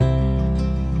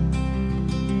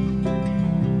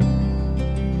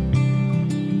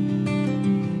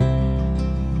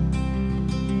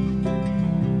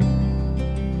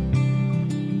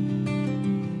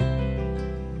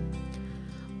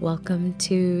Welcome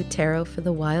to Tarot for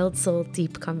the Wild Soul,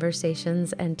 Deep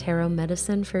Conversations and Tarot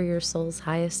Medicine for your soul's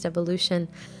highest evolution.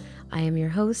 I am your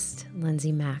host,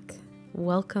 Lindsay Mack.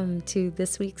 Welcome to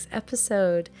this week's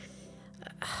episode.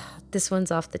 This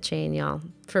one's off the chain, y'all,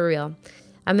 for real.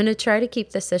 I'm going to try to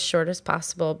keep this as short as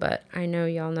possible, but I know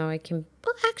y'all know I can.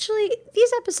 Well, actually,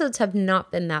 these episodes have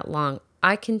not been that long.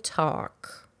 I can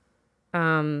talk.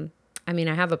 I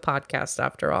have a podcast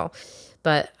after all,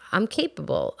 but I'm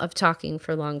capable of talking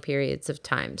for long periods of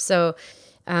time. So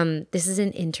this is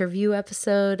an interview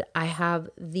episode. I have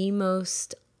the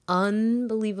most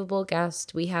unbelievable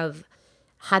guest. We have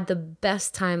had the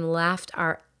best time, laughed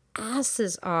our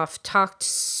asses off, talked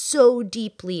so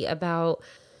deeply about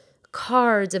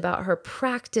cards, about her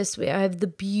practice. I have the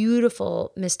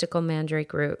beautiful Mystical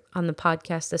Mandrake Root on the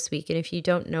podcast this week. And if you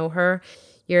don't know her,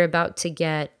 you're about to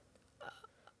get,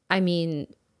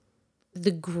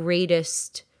 the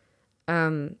greatest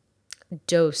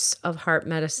dose of heart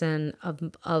medicine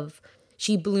of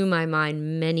she blew my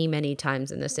mind many, many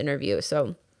times in this interview.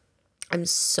 So I'm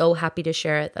so happy to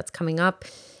share it. That's coming up.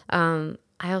 I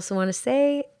also want to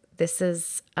say this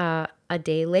is a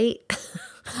day late.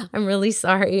 I'm really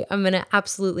sorry. I'm going to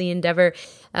absolutely endeavor.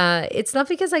 It's not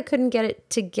because I couldn't get it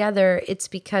together. It's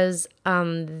because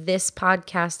this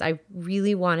podcast, I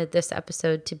really wanted this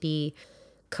episode to be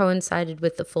coincided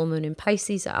with the full moon in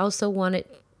Pisces. I also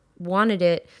wanted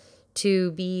it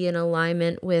to be in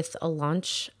alignment with a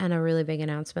launch and a really big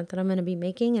announcement that I'm going to be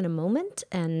making in a moment.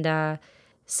 And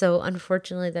so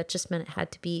unfortunately, that just meant it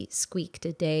had to be squeaked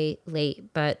a day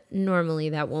late, but normally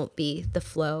that won't be the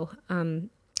flow. I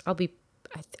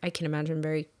can imagine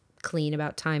very clean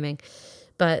about timing,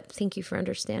 but thank you for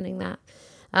understanding that.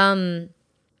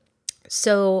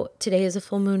 So today is a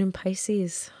full moon in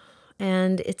Pisces,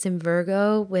 and it's in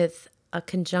Virgo with a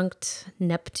conjunct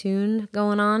Neptune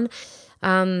going on.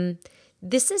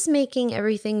 This is making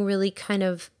everything really kind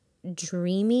of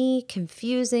dreamy,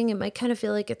 confusing. It might kind of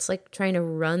feel like it's like trying to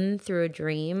run through a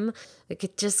dream. Like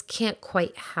it just can't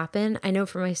quite happen. I know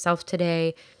for myself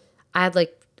today, I had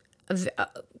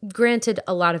granted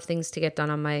a lot of things to get done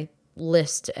on my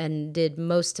list and did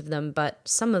most of them, but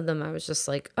some of them I was just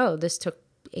like, oh, this took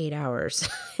 8 hours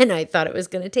and I thought it was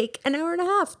going to take an hour and a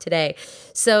half today.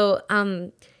 So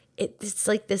it's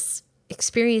like this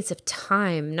experience of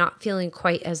time not feeling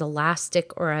quite as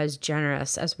elastic or as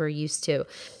generous as we're used to.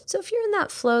 So if you're in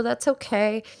that flow, that's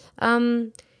okay.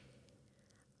 Again,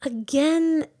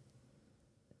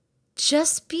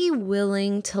 just be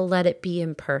willing to let it be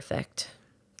imperfect.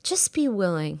 Just be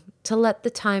willing to let the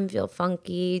time feel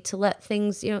funky, to let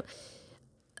things,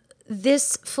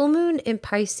 this full moon in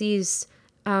Pisces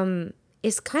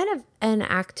is kind of an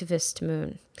activist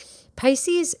moon.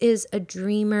 Pisces is a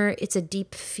dreamer. It's a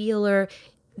deep feeler.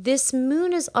 This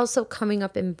moon is also coming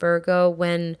up in Virgo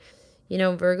when,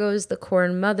 Virgo is the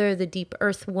corn mother, the deep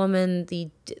earth woman,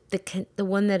 the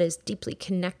one that is deeply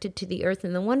connected to the earth,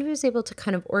 and the one who's able to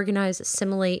kind of organize,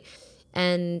 assimilate,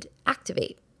 and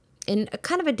activate in a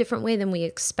kind of a different way than we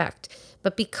expect.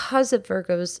 But because of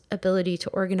Virgo's ability to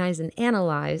organize and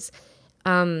analyze,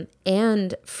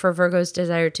 and for Virgo's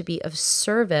desire to be of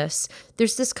service,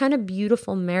 there's this kind of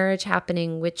beautiful marriage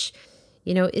happening, which,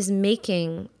 is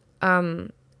making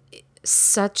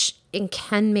such and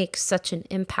can make such an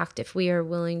impact if we are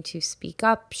willing to speak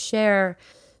up, share,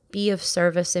 be of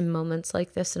service in moments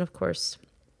like this. And of course,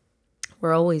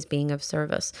 we're always being of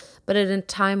service, but at a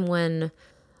time when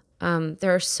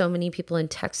there are so many people in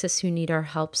Texas who need our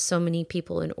help, so many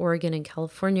people in Oregon and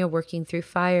California working through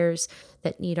fires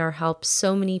that need our help,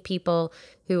 so many people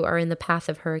who are in the path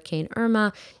of Hurricane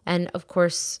Irma. And of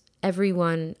course,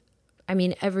 everyone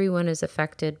is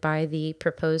affected by the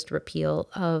proposed repeal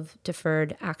of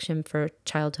deferred action for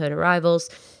childhood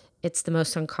arrivals. It's the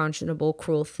most unconscionable,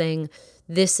 cruel thing.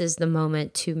 This is the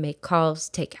moment to make calls,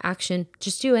 take action,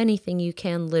 just do anything you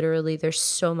can. Literally, there's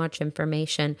so much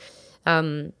information.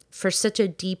 For such a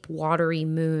deep, watery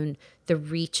moon, the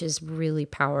reach is really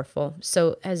powerful.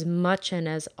 So as much and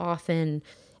as often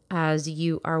as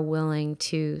you are willing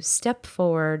to step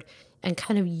forward and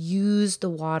kind of use the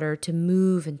water to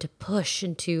move and to push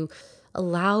and to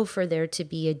allow for there to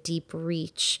be a deep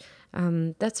reach,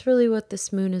 that's really what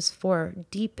this moon is for.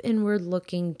 Deep inward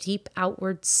looking, deep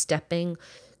outward stepping,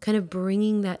 kind of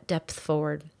bringing that depth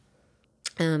forward,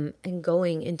 and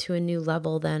going into a new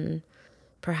level than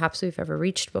perhaps we've ever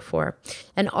reached before.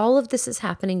 And all of this is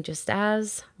happening just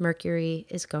as Mercury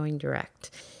is going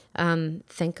direct.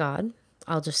 Thank God.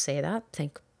 I'll just say that.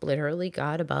 Thank literally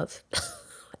God above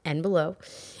and below.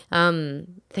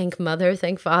 Thank Mother,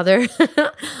 thank Father.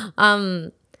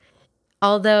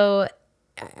 Although,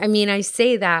 I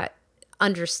say that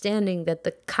understanding that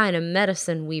the kind of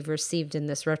medicine we've received in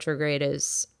this retrograde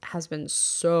has been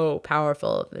so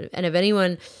powerful. And if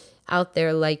anyone out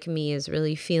there like me is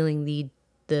really feeling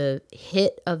the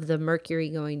hit of the Mercury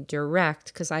going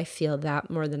direct, because I feel that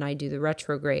more than I do the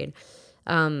retrograde,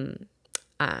 I'm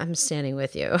standing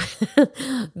with you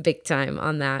big time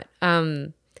on that.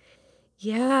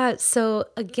 Yeah. So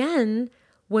again,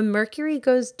 when Mercury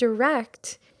goes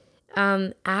direct,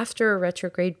 after a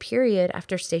retrograde period,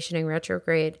 after stationing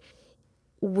retrograde,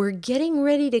 we're getting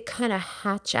ready to kind of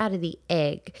hatch out of the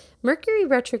egg. Mercury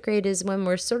retrograde is when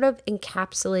we're sort of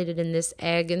encapsulated in this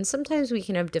egg, and sometimes we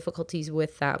can have difficulties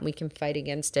with that and we can fight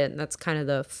against it, and that's kind of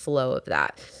the flow of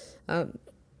that.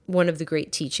 One of the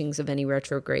great teachings of any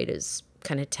retrograde is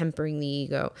kind of tempering the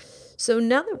ego. So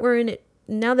now that we're in it,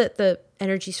 now that the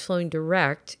energy's flowing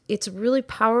direct, it's really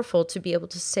powerful to be able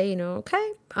to say,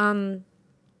 okay, I'm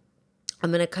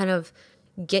going to kind of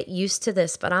get used to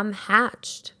this, but I'm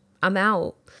hatched. I'm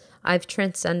out. I've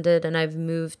transcended and I've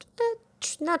moved,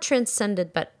 not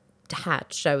transcended, but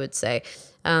hatched, I would say,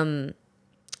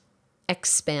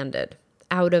 expanded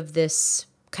out of this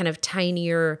kind of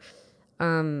tinier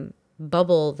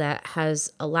bubble that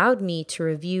has allowed me to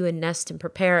review and nest and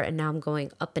prepare. And now I'm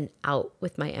going up and out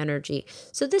with my energy.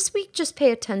 So this week, just pay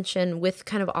attention with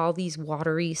kind of all these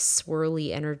watery,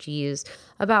 swirly energies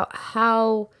about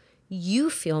how you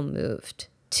feel moved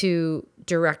to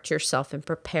direct yourself and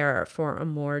prepare for a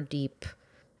more deep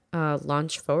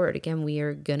launch forward. Again, we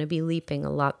are going to be leaping a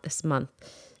lot this month.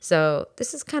 So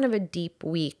this is kind of a deep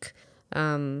week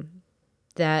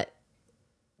that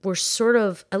we're sort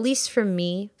of, at least for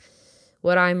me,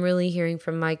 what I'm really hearing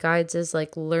from my guides is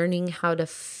like learning how to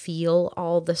feel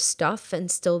all the stuff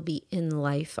and still be in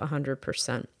life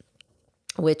 100%,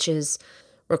 which is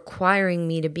requiring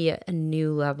me to be at a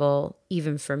new level,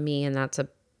 even for me. And that's a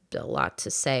lot to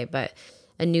say, but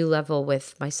a new level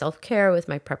with my self-care, with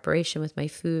my preparation, with my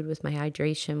food, with my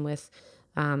hydration, with,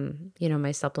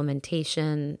 my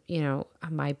supplementation,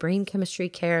 my brain chemistry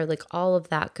care, like all of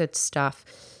that good stuff.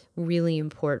 Really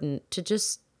important to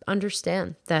just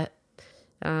understand that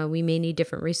we may need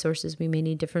different resources. We may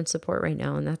need different support right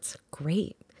now. And that's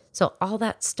great. So all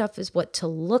that stuff is what to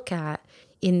look at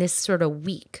in this sort of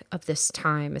week of this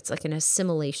time. It's like an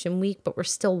assimilation week, but we're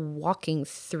still walking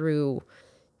through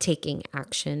taking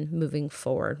action, moving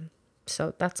forward.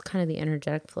 So that's kind of the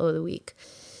energetic flow of the week.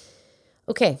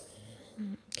 Okay,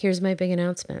 here's my big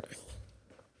announcement.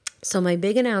 So my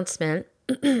big announcement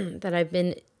that I've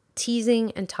been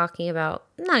teasing and talking about,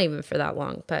 not even for that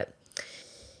long, but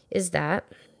is that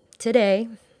today,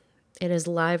 it is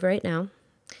live right now,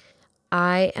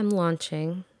 I am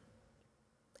launching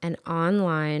an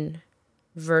online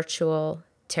virtual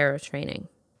tarot training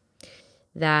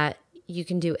that you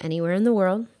can do anywhere in the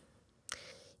world,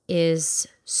 is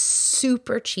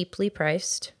super cheaply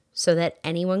priced so that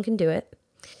anyone can do it,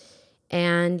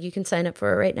 and you can sign up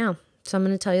for it right now. So I'm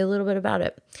going to tell you a little bit about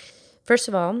it. First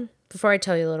of all, before I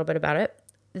tell you a little bit about it,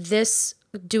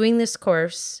 doing this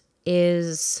course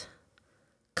is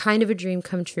kind of a dream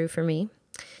come true for me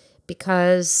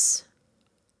because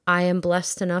I am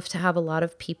blessed enough to have a lot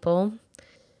of people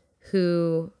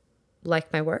who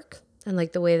like my work and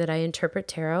like the way that I interpret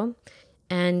tarot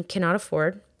and cannot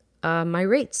afford my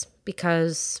rates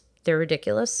because they're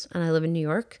ridiculous and I live in New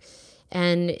York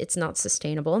and it's not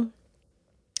sustainable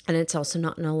and it's also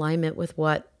not in alignment with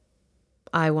what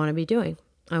I want to be doing.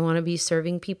 I want to be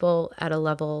serving people at a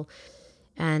level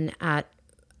and at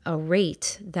a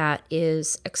rate that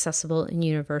is accessible and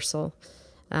universal.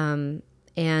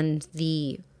 And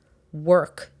the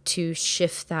work to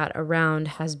shift that around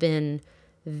has been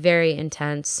very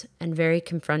intense and very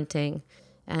confronting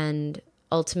and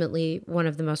ultimately one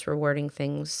of the most rewarding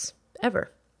things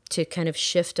ever, to kind of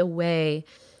shift away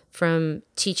from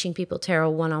teaching people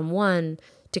tarot one-on-one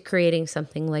to creating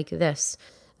something like this,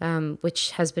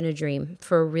 which has been a dream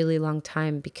for a really long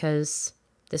time because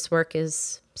this work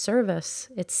is service.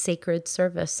 It's sacred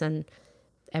service and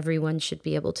everyone should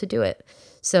be able to do it.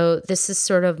 So this is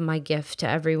sort of my gift to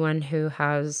everyone who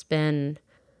has been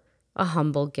a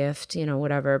humble gift,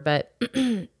 whatever. But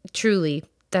truly,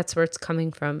 that's where it's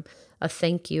coming from. A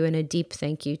thank you and a deep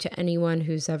thank you to anyone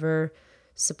who's ever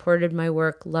supported my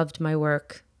work, loved my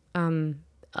work,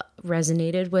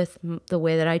 resonated with the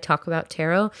way that I talk about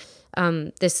tarot.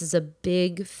 This is a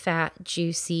big, fat,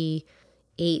 juicy,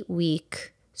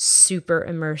 8-week, super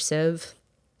immersive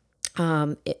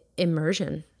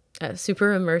immersion.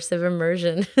 Super immersive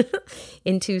immersion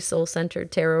into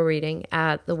soul-centered tarot reading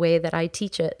at the way that I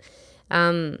teach it.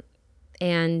 And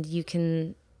you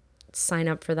can sign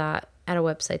up for that at a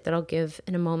website that I'll give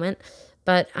in a moment.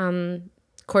 But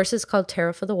course is called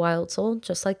Tarot for the Wild Soul,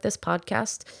 just like this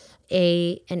podcast.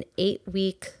 An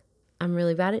 8-week, I'm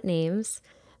really bad at names,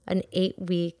 an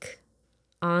 8-week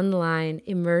online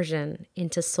immersion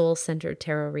into soul-centered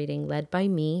tarot reading led by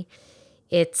me.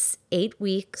 It's 8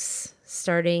 weeks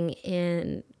starting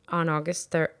on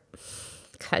August 3rd.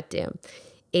 Goddamn.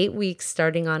 8 weeks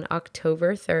starting on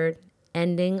October 3rd,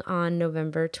 ending on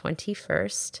November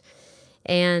 21st.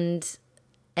 And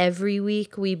every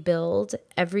week we build.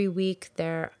 Every week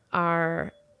there's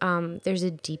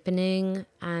a deepening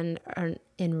and an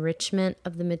enrichment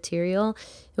of the material.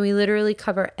 And we literally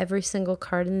cover every single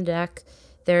card in the deck.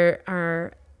 There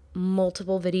are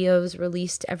multiple videos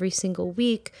released every single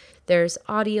week. There's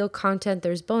audio content,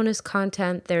 there's bonus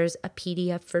content, there's a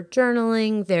PDF for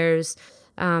journaling, there's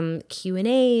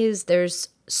Q&As, there's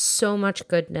so much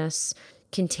goodness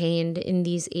contained in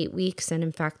these 8 weeks. And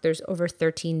in fact, there's over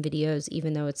 13 videos,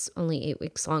 even though it's only 8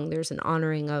 weeks long. There's an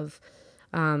honoring of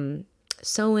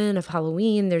Samhain, of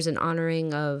Halloween. There's an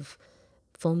honoring of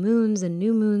full moons and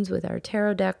new moons with our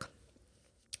tarot deck.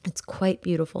 It's quite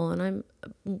beautiful, and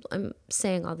I'm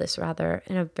saying all this rather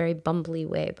in a very bumbly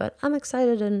way, but I'm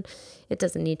excited, and it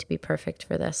doesn't need to be perfect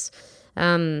for this.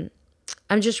 I'm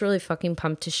just really fucking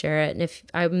pumped to share it, and if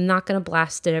I'm not going to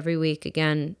blast it every week,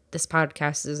 again, this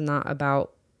podcast is not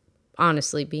about,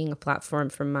 honestly, being a platform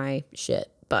for my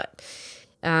shit, but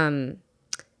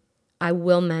I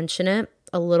will mention it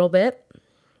a little bit,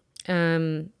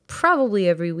 probably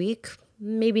every week,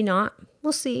 maybe not.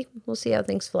 We'll see how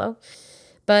things flow.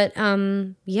 But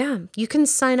yeah, you can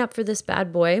sign up for this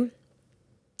bad boy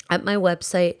at my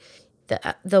website.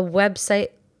 The website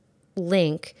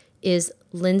link is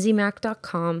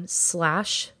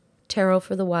lindsaymack.com/tarot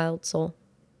for the wild soul.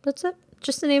 That's it.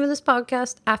 Just the name of this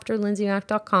podcast after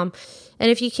lindsaymack.com.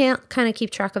 And if you can't kind of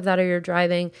keep track of that or you're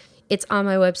driving, it's on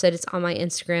my website. It's on my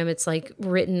Instagram. It's like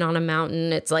written on a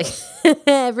mountain. It's like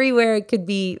everywhere it could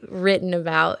be written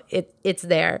about. It's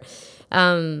there.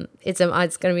 It's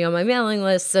going to be on my mailing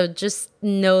list. So just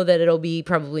know that it'll be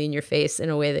probably in your face in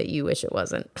a way that you wish it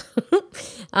wasn't.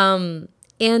 And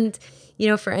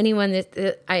for anyone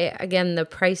again, the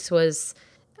price was,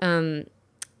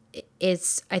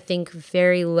 it's, I think,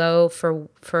 very low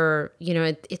for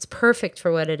it's perfect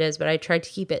for what it is, but I tried to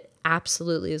keep it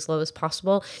absolutely as low as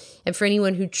possible. And for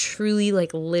anyone who truly,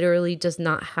 like, literally does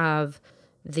not have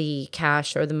the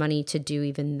cash or the money to do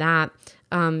even that,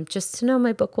 just to know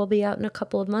my book will be out in a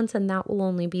couple of months, and that will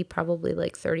only be probably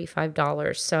like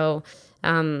 $35. So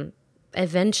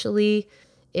eventually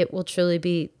it will truly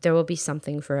be, there will be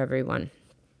something for everyone.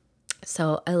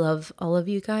 So I love all of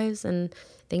you guys, and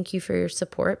thank you for your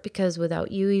support, because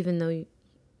without you, even though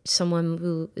someone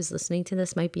who is listening to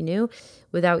this might be new,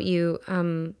 without you,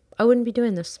 I wouldn't be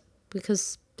doing this,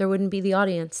 because there wouldn't be the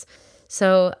audience.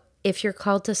 So if you're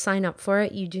called to sign up for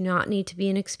it, you do not need to be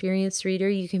an experienced reader.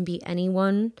 You can be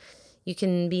anyone. You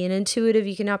can be an intuitive.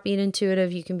 You cannot be an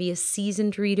intuitive. You can be a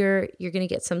seasoned reader. You're going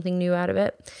to get something new out of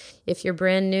it. If you're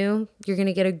brand new, you're going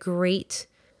to get a great,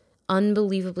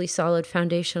 unbelievably solid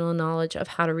foundational knowledge of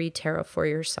how to read tarot for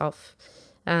yourself.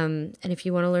 And if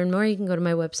you want to learn more, you can go to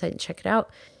my website and check it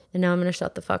out. And now I'm going to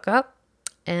shut the fuck up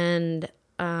and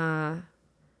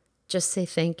just say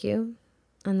thank you,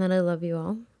 and that I love you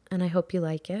all. And I hope you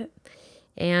like it.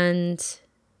 And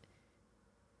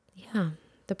yeah,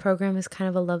 the program is kind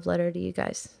of a love letter to you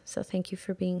guys. So thank you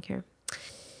for being here.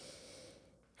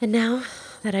 And now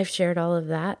that I've shared all of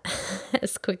that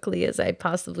as quickly as I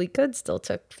possibly could, still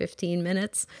took 15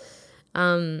 minutes,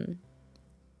 I'm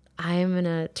going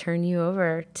to turn you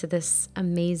over to this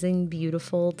amazing,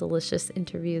 beautiful, delicious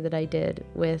interview that I did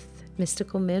with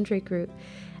Mystical Mandrake Root.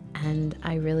 And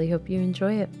I really hope you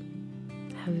enjoy it.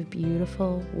 Have a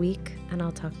beautiful week, and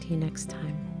I'll talk to you next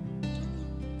time.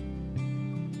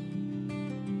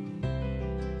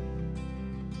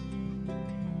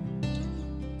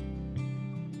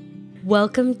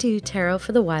 Welcome to Tarot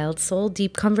for the Wild Soul,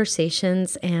 deep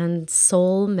conversations and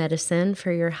soul medicine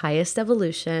for your highest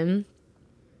evolution.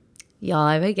 Y'all,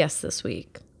 I have a guest this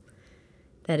week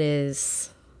that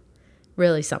is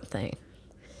really something.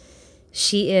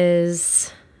 She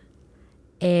is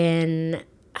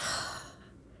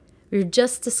we were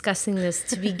just discussing this.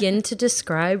 To begin to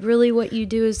describe really what you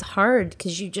do is hard,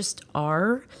 because you just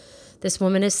are. This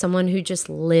woman is someone who just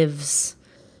lives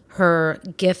her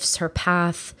gifts, her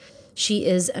path. She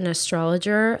is an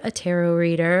astrologer, a tarot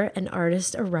reader, an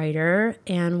artist, a writer,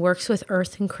 and works with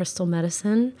earth and crystal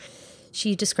medicine.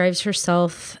 She describes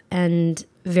herself, and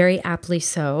very aptly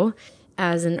so,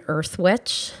 as an earth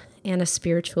witch and a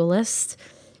spiritualist.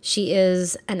 She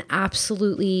is an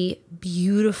absolutely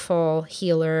beautiful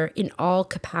healer in all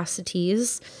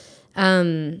capacities.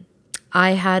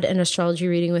 I had an astrology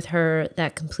reading with her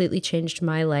that completely changed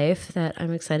my life that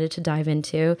I'm excited to dive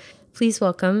into. Please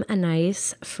welcome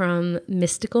Anais from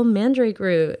Mystical Mandrake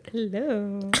Root.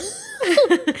 Hello.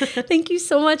 Thank you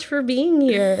so much for being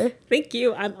here. Thank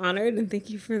you. I'm honored, and thank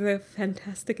you for the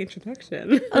fantastic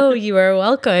introduction. Oh, you are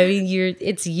welcome. I mean,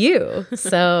 it's you.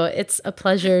 So it's a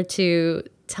pleasure to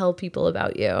tell people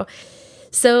about you.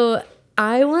 So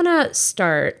I want to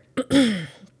start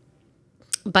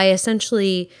by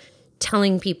essentially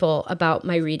telling people about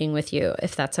my reading with you,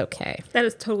 if that's okay. That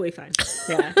is totally fine.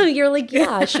 Yeah. You're like,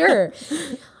 yeah, sure.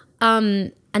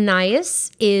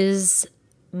 Anais is,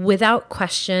 without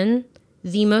question,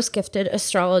 the most gifted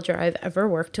astrologer I've ever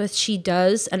worked with. She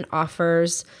does and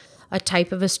offers a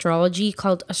type of astrology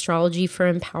called Astrology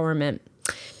for Empowerment.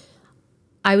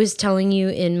 I was telling you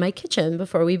in my kitchen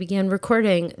before we began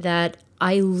recording that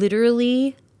I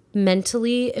literally,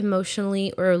 mentally,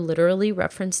 emotionally, or literally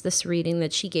reference this reading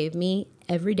that she gave me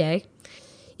every day.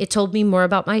 It told me more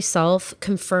about myself,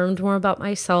 confirmed more about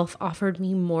myself, offered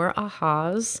me more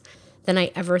ahas than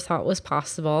I ever thought was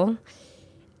possible.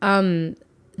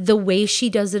 The way she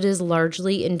does it is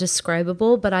largely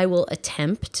indescribable, but I will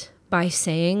attempt by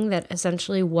saying that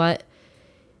essentially what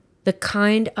the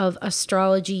kind of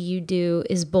astrology you do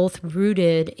is both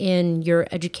rooted in your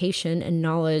education and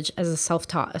knowledge as a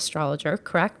self-taught astrologer,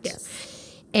 correct?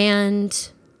 Yes. And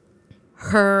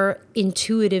her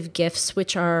intuitive gifts,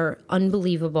 which are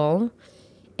unbelievable.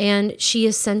 And she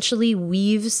essentially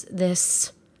weaves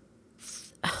this,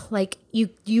 like,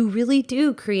 you really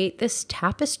do create this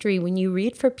tapestry when you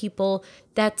read for people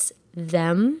that's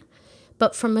them,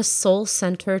 but from a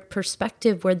soul-centered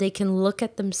perspective where they can look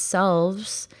at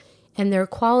themselves and their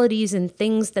qualities and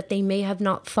things that they may have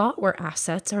not thought were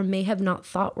assets or may have not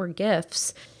thought were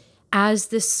gifts as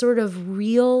this sort of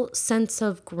real sense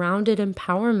of grounded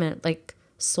empowerment, like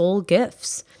soul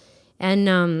gifts.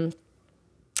 And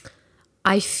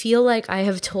I feel like I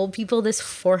have told people this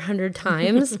 400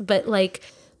 times, but like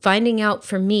finding out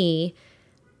for me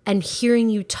and hearing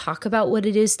you talk about what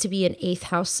it is to be an 8th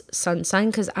house sun sign,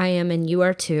 because I am and you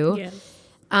are too,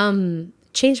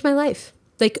 changed my life.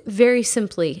 Like, very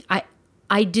simply,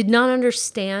 I did not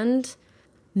understand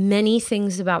many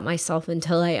things about myself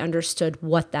until I understood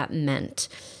what that meant.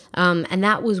 And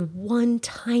that was one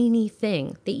tiny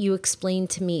thing that you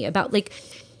explained to me about, like,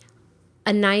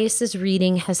 Anais's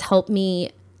reading has helped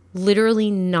me literally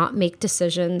not make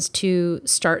decisions to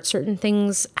start certain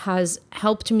things, has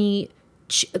helped me,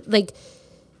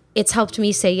 it's helped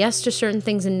me say yes to certain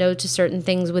things and no to certain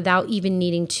things without even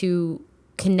needing to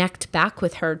connect back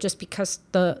with her, just because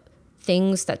the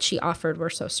things that she offered were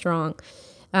so strong.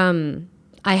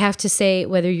 I have to say,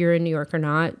 whether you're in New York or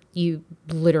not, you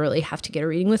literally have to get a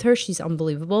reading with her. She's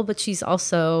unbelievable, but she's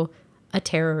also a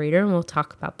tarot reader, and we'll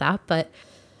talk about that. But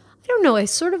I don't know, I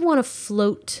sort of want to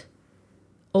float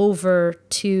over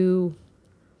to,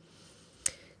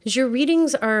 because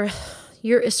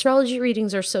your astrology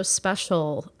readings are so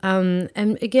special. And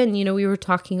again, you know, we were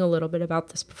talking a little bit about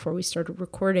this before we started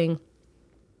recording.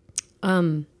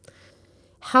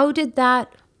 How did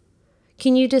that,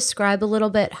 can you describe a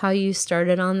little bit how you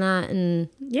started on that? And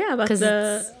Yeah,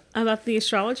 about the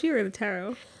astrology or the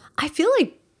tarot? I feel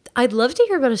like I'd love to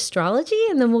hear about astrology,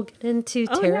 and then we'll get into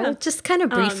tarot, just kind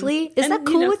of briefly. Is that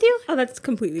cool with you? Oh, that's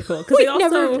completely cool.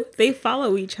 Because they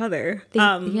follow each other.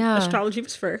 Astrology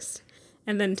was first,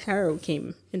 and then tarot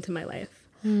came into my life.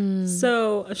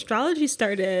 So astrology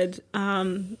started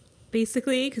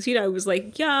basically because, you know, I was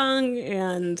like young,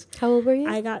 and How old were you?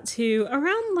 I got to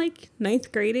around like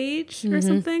 9th grade age or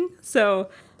something. So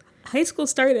high school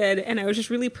started, and I was just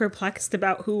really perplexed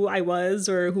about who I was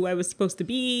or who I was supposed to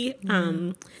be,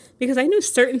 because I knew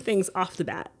certain things off the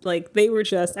bat. Like, they were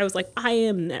just, I was like, I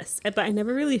am this, but I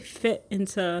never really fit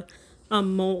into a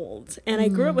mold. And I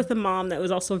grew up with a mom that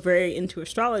was also very into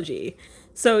astrology.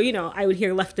 So, you know, I would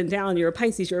hear left and down, you're a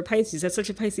Pisces, that's such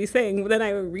a Pisces thing. But then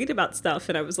I would read about stuff,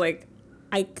 and I was like,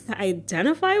 I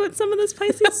identify with some of this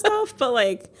Pisces stuff, but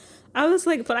like, I was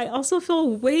like, but I also feel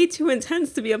way too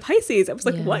intense to be a Pisces. I was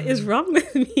like, what is wrong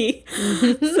with me?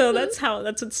 So that's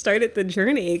what started the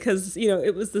journey, because, you know,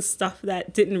 it was the stuff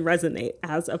that didn't resonate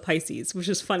as a Pisces, which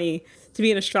is funny to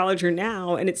be an astrologer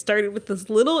now. And it started with this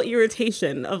little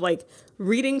irritation of like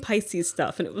reading Pisces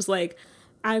stuff. And it was like,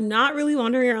 I'm not really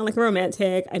wandering around like a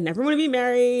romantic. I never want to be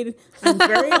married. I'm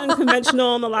very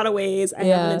unconventional in a lot of ways. I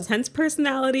have an intense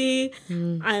personality.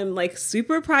 I'm like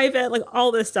super private, like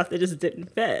all this stuff that just didn't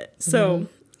fit. So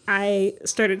I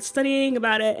started studying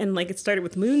about it, and like it started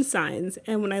with moon signs.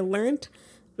 And when I learned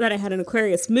that I had an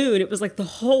Aquarius moon, it was like the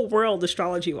whole world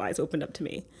astrology wise opened up to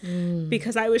me,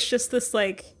 because I was just this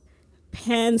like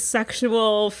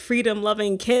pansexual,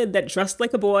 freedom-loving kid that dressed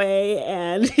like a boy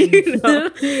and,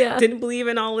 Yeah. didn't believe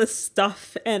in all this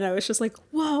stuff. And I was just like,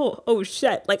 whoa, oh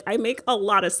shit. Like, I make a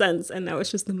lot of sense. And now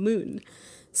it's just the moon.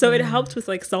 So it helped with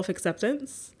like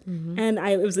self-acceptance. And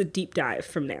it was a deep dive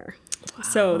from there. Wow.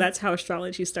 So that's how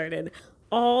astrology started,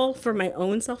 all for my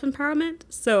own self-empowerment.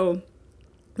 So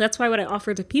that's why what I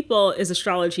offer to people is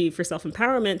astrology for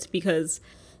self-empowerment, because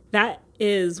that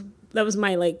was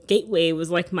my like gateway,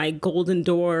 was like my golden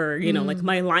door, like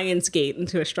my lion's gate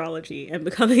into astrology and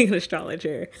becoming an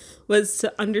astrologer, was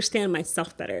to understand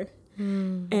myself better.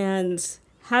 And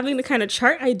having the kind of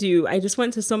chart I do, I just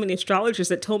went to so many astrologers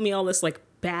that told me all this like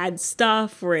bad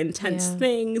stuff or intense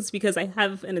things because I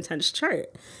have an intense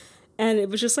chart. And it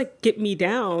was just like, get me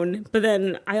down. But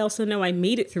then I also know I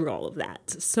made it through all of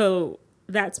that. So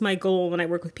that's my goal when I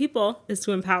work with people, is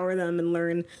to empower them and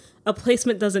learn a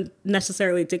placement doesn't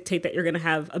necessarily dictate that you're going to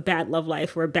have a bad love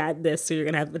life or a bad this, or you're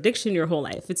going to have addiction your whole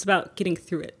life. It's about getting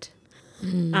through it.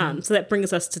 So that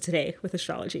brings us to today with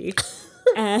astrology.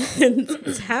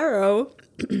 And tarot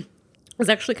was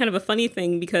actually kind of a funny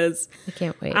thing because I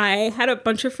can't wait. I had a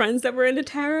bunch of friends that were into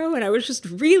tarot, and I was just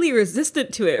really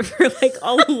resistant to it for like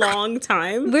a long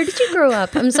time. Where did you grow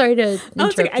up? I'm sorry to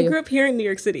interrupt I grew up here in New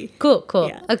York City. Cool.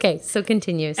 Yeah. Okay, so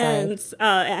continue. Sorry. And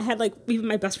I had like even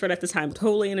my best friend at the time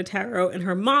totally into tarot, and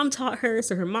her mom taught her,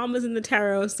 so her mom was in the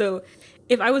tarot. So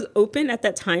if I was open at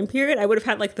that time period, I would have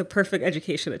had like the perfect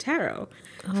education of tarot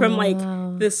from like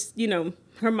this,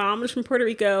 her mom was from Puerto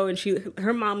Rico, and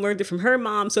her mom learned it from her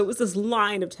mom. So it was this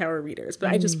line of tarot readers, but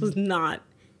I just was not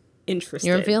interested.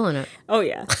 You're feeling it. Oh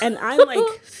yeah. And I'm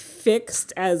like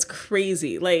fixed as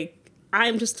crazy. Like,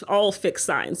 I'm just all fixed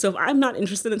signs. So if I'm not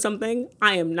interested in something,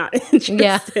 I am not interested.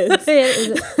 Yeah.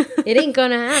 It ain't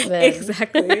gonna happen.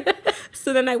 Exactly.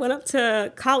 So then I went up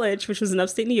to college, which was in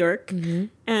upstate New York.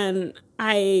 And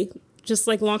I just,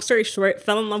 like, long story short,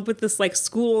 fell in love with this like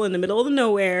school in the middle of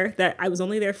nowhere that I was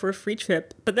only there for a free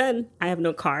trip. But then I have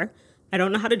no car. I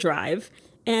don't know how to drive.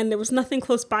 And there was nothing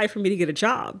close by for me to get a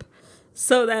job.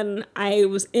 So then I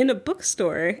was in a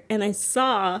bookstore and I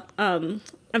saw, I'm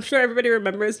sure everybody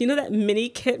remembers, that mini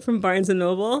kit from Barnes &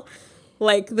 Noble?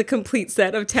 Like the complete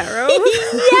set of tarot?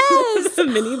 Yes! The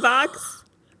mini box.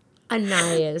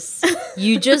 Anais,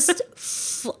 you just,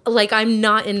 I'm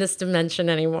not in this dimension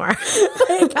anymore.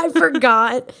 Like, I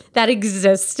forgot that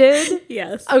existed.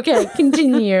 Yes. Okay,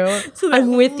 continue. So that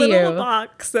I'm with little you.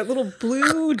 box, that little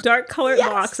blue, dark colored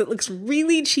box, it looks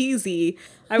really cheesy.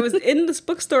 I was in this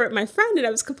bookstore with my friend and I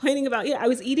was complaining about, I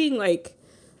was eating like,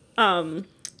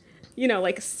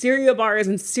 like cereal bars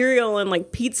and cereal and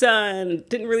like pizza and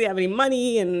didn't really have any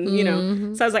money.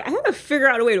 And, so I was like, I had to figure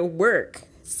out a way to work.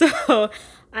 So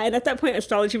and at that point,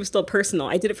 astrology was still personal.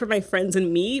 I did it for my friends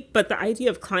and me, but the idea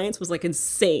of clients was like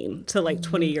insane to like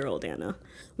 20-year-old Anna,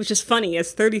 which is funny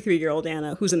as 33-year-old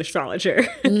Anna, who's an astrologer.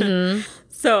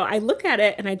 So I look at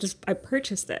it and I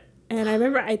purchased it. And I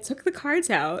remember I took the cards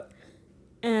out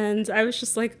and I was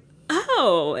just like,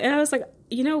 oh, and I was like,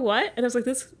 you know what? And I was like,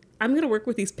 I'm going to work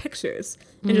with these pictures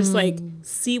and just like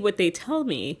see what they tell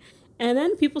me. And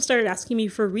then people started asking me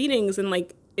for readings, and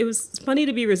like, it was funny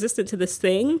to be resistant to this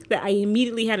thing that I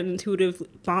immediately had an intuitive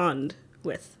bond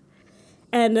with.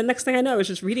 And the next thing I know, I was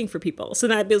just reading for people. So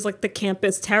then I was like the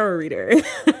campus tarot reader.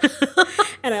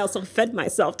 And I also fed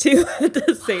myself too at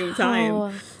the same time.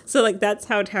 Wow. So like that's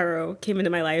how tarot came into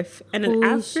my life. And then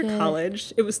after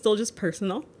college, it was still just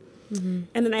personal. And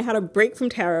then I had a break from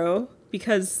tarot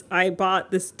because I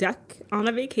bought this deck on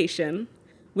a vacation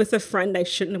with a friend I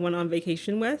shouldn't have went on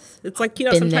vacation with. It's like,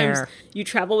 sometimes you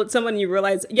travel with someone and you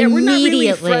realize, we're not really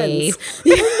friends.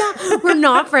 We're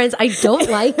not friends. I don't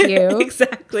like you.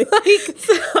 Exactly.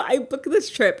 So I booked this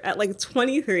trip at like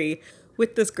 23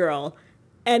 with this girl,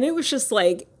 and it was just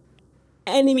like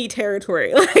enemy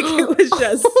territory. Like it was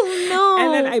just,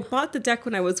 And then I bought the deck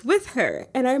when I was with her.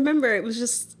 And I remember it was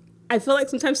just, I feel like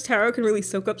sometimes tarot can really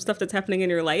soak up stuff that's happening in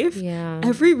your life. Yeah.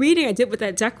 Every reading I did with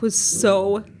that deck was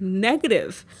so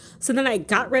negative. So then I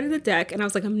got rid of the deck and I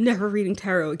was like, I'm never reading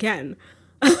tarot again.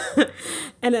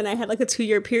 And then I had like a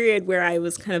 2-year period where I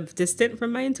was kind of distant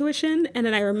from my intuition. And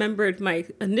then I remembered my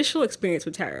initial experience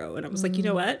with tarot. And I was like, you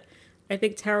know what? I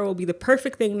think tarot will be the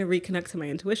perfect thing to reconnect to my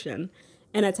intuition.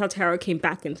 And that's how tarot came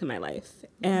back into my life.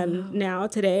 And now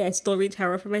today I still read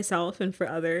tarot for myself and for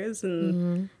others.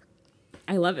 And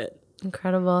I love it.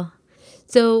 Incredible.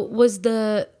 So was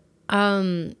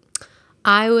I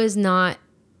was not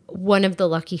one of the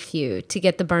lucky few to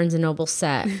get the Barnes and Noble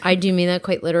set. I do mean that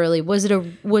quite literally. Was it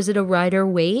a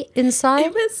Rider-Waite inside?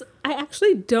 It was, I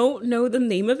actually don't know the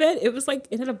name of it. It was like,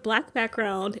 it had a black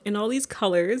background and all these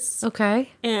colors. Okay.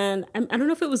 And I don't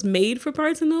know if it was made for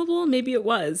Barnes and Noble. Maybe it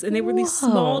was. And they were these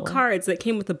small cards that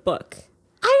came with a book.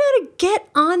 I gotta get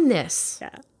on this.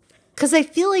 Yeah. Because I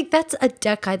feel like that's a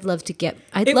deck I'd love to get.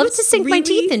 I'd love to sink my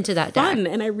teeth into that deck.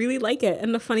 And I really like it.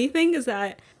 And the funny thing is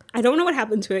that I don't know what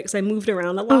happened to it because I moved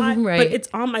around a lot, right. but it's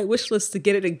on my wish list to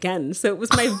get it again. So it was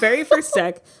my very first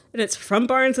deck, and it's from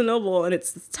Barnes & Noble, and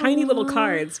it's tiny little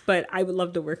cards, but I would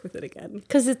love to work with it again.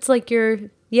 Because it's like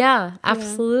yeah,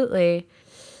 absolutely. Yeah.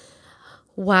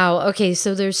 Wow. Okay,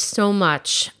 so there's so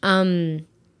much.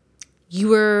 You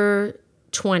were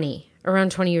 20,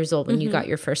 around 20 years old when you got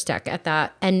your first deck at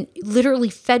that, and literally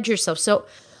fed yourself. So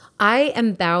I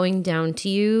am bowing down to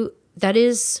you. That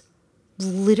is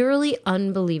literally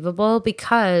unbelievable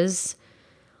because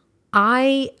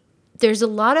there's a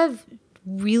lot of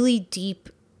really deep,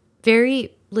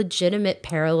 very legitimate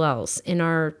parallels in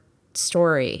our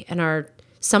story and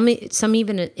some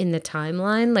even in the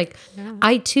timeline. Like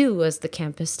I too was the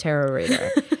campus terror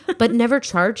raider, but never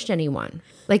charged anyone.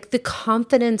 Like the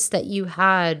confidence that you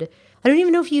had, I don't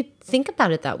even know if you think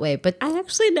about it that way, but I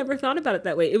actually never thought about it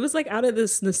that way. It was like out of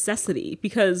this necessity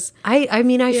because I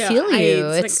mean, I feel you.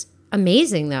 It's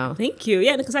amazing though. Thank you.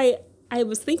 Yeah, because I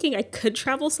was thinking I could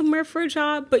travel somewhere for a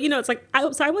job, but it's like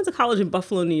I went to college in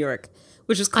Buffalo, New York,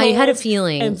 which is cold. I had a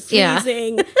feeling. And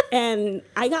freezing. And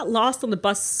I got lost on the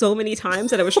bus so many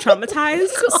times that I was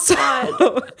traumatized.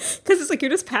 Because it's like you're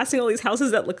just passing all these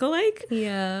houses that look alike.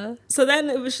 Yeah. So then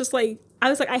it was just like, I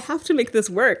was like, I have to make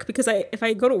this work because if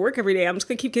I go to work every day, I'm just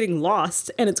going to keep getting lost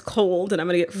and it's cold and I'm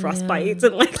going to get frostbites.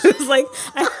 And like, it was like,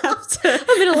 I have to.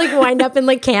 I'm going to like wind up in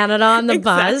like Canada on the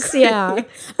bus. Yeah.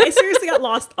 I seriously got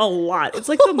lost a lot. It's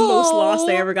like the most lost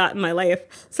I ever got in my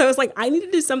life. So I was like, I need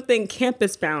to do something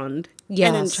campus bound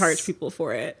and then charge people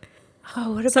for it.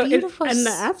 Oh, what a beautiful... And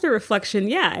the after reflection,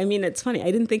 yeah, I mean, it's funny.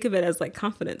 I didn't think of it as like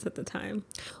confidence at the time.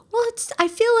 Well, I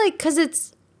feel like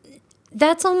because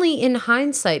that's only in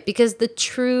hindsight, because the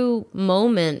true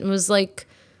moment was like,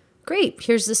 great,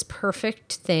 here's this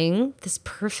perfect thing, this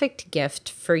perfect gift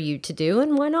for you to do,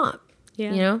 and why not?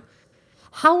 Yeah. You know?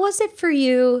 How was it for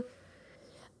you?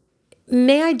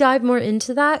 May I dive more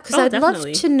into that? Because I'd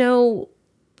definitely. love to know.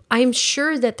 I'm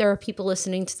sure that there are people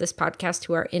listening to this podcast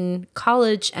who are in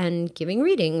college and giving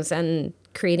readings and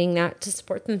creating that to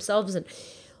support themselves. And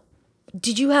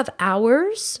did you have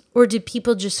hours, or did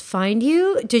people just find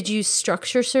you? Did you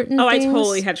structure certain things? I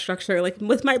totally had structure. Like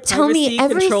with my privacy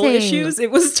control issues, it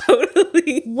was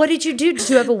totally... What did you do? Did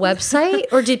you have a website,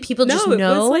 or did people just know?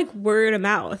 No, it was like word of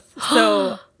mouth.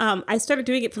 So I started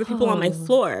doing it for the people on my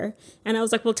floor. And I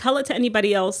was like, well, tell it to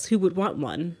anybody else who would want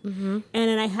one. Mm-hmm. And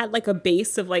then I had like a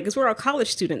base of like, because we're all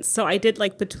college students. So I did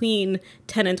like between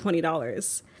 $10 and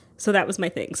 $20. So that was my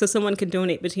thing. So someone could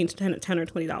donate between $10 or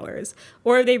 $20.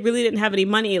 Or if they really didn't have any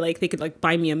money, like they could like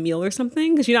buy me a meal or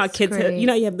something. Because you know how kids,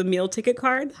 you have the meal ticket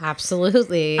card.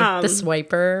 Absolutely. The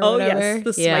swiper. Oh, yes,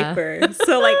 the swiper.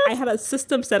 So like I had a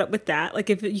system set up with that. Like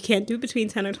if you can't do between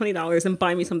 $10 or $20 and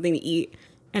buy me something to eat,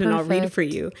 and then I'll read it for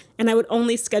you. And I would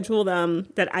only schedule them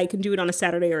that I can do it on a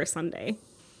Saturday or a Sunday.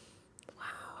 Wow.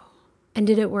 And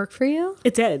did it work for you?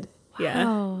 It did. Wow.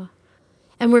 Yeah.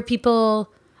 And were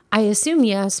people... I assume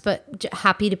yes, but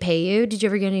happy to pay you. Did you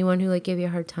ever get anyone who like gave you a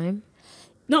hard time?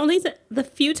 No, only the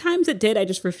few times it did, I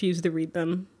just refused to read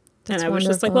them. That's and I was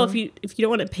wonderful. just like, well, if you don't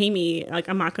want to pay me, like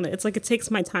I'm not gonna. It's like it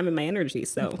takes my time and my energy.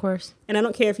 So of course. And I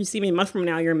don't care if you see me a month from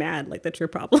now, you're mad. Like that's your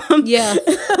problem. Yeah.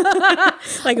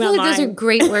 Like not mine. Those are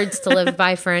great words to live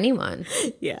by for anyone.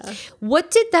 Yeah.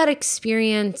 What did that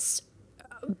experience,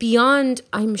 beyond,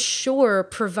 I'm sure,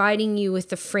 providing you with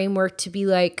the framework to be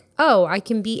like, oh, I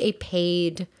can be a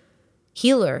paid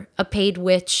healer, a paid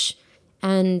witch,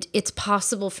 and it's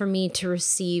possible for me to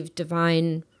receive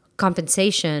divine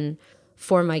compensation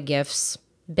for my gifts.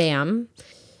 Bam.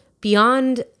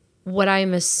 Beyond what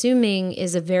I'm assuming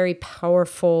is a very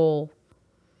powerful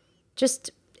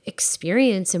just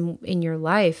experience in your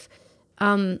life.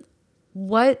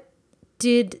 What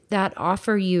did that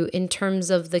offer you in terms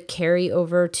of the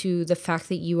carryover to the fact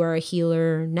that you are a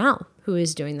healer now who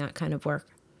is doing that kind of work?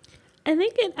 I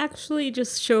think it actually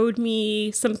just showed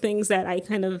me some things that I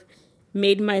kind of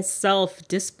made myself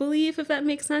disbelieve, if that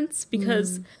makes sense,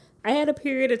 because I had a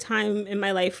period of time in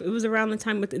my life, it was around the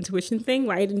time with the intuition thing,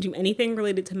 where I didn't do anything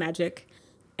related to magic,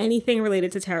 anything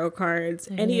related to tarot cards,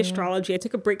 any astrology. I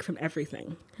took a break from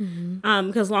everything.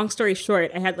 Because long story short,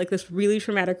 I had like this really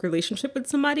traumatic relationship with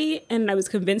somebody, and I was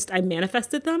convinced I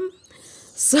manifested them.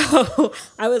 So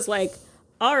I was like,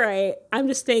 all right, I'm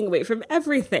just staying away from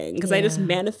everything because I just Yeah.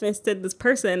 manifested this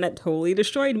person that totally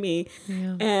destroyed me.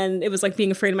 Yeah. And it was like being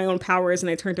afraid of my own powers, and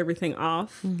I turned everything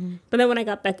off. But then when I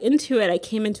got back into it, I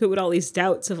came into it with all these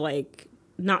doubts of like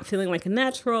not feeling like a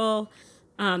natural,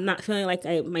 not feeling like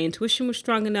my intuition was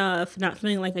strong enough, not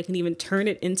feeling like I can even turn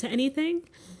it into anything.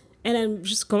 And I'm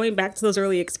just going back to those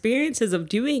early experiences of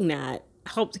doing that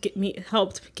helped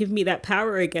give me that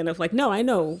power again of like, no, I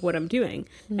know what I'm doing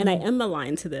and I am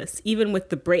aligned to this, even with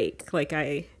the break. Like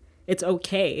it's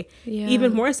okay. Yeah.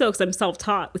 Even more so because I'm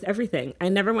self-taught with everything. I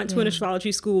never went to an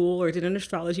astrology school or did an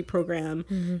astrology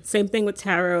program. Same thing with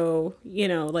tarot,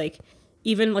 like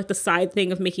even like the side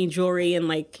thing of making jewelry and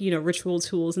like, ritual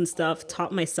tools and stuff,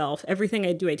 taught myself. Everything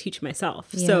I do, I teach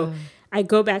myself. So Yeah. I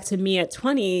go back to me at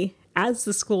 20 as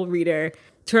the school reader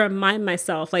to remind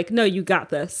myself like, no, you got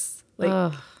this.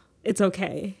 Like, it's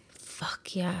okay.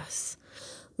 Fuck yes.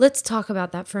 Let's talk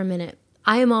about that for a minute.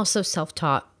 I am also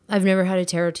self-taught. I've never had a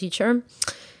tarot teacher.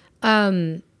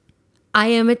 I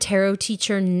am a tarot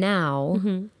teacher now.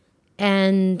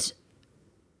 And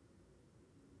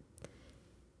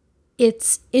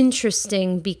it's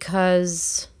interesting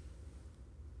because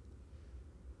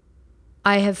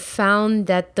I have found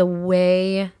that the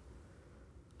way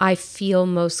I feel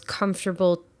most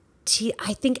comfortable,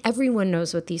 I think everyone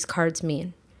knows what these cards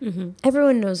mean.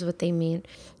 Everyone knows what they mean.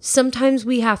 Sometimes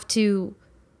we have to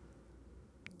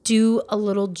do a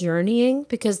little journeying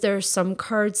because there are some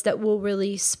cards that will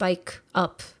really spike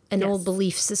up an old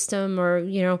belief system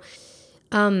or,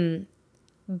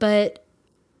 but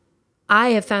I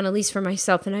have found, at least for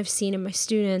myself, and I've seen in my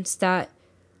students, that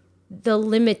the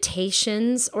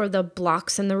limitations or the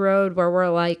blocks in the road where we're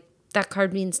like, that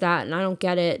card means that and I don't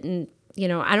get it and,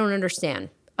 I don't understand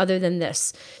other than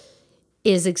this,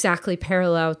 is exactly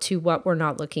parallel to what we're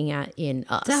not looking at in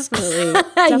us. Definitely.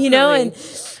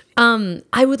 And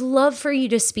I would love for you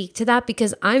to speak to that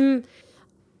because I'm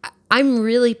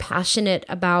really passionate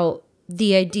about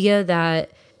the idea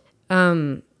that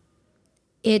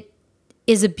it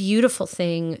is a beautiful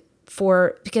thing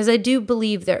because I do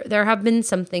believe there have been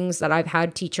some things that I've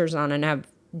had teachers on and have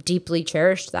deeply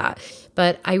cherished that.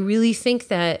 But I really think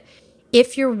that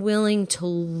if you're willing to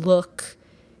look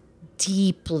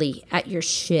deeply at your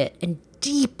shit and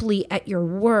deeply at your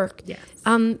work, Yes.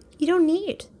 you don't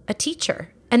need a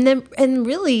teacher. And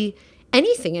really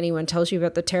anything anyone tells you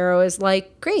about the tarot is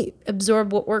like, great,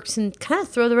 absorb what works and kind of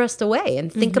throw the rest away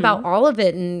and think about all of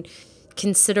it and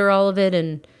consider all of it.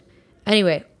 And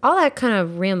anyway, all that kind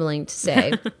of rambling to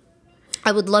say,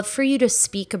 I would love for you to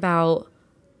speak about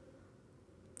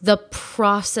the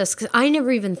process, because I never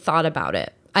even thought about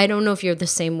it. I don't know if you're the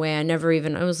same way. I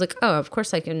was like, oh, of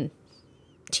course I can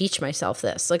teach myself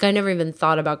this. Like, I never even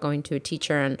thought about going to a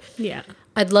teacher. And Yeah.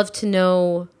 I'd love to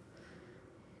know,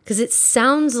 because it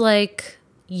sounds like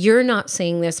you're not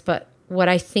saying this, but what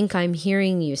I think I'm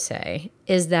hearing you say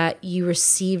is that you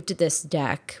received this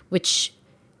deck, which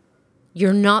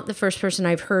you're not the first person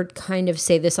I've heard kind of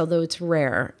say this, although it's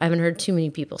rare. I haven't heard too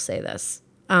many people say this.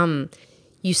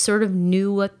 You sort of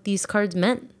knew what these cards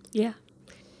meant. Yeah.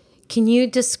 Can you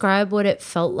describe what it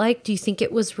felt like? Do you think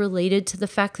it was related to the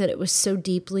fact that it was so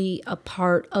deeply a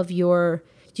part of do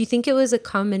you think it was a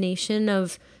combination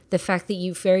of the fact that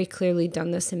you've very clearly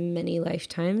done this in many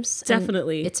lifetimes?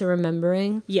 Definitely. It's a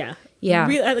remembering. Yeah. Yeah.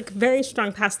 Really, like very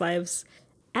strong past lives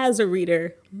as a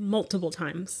reader multiple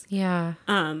times. Yeah.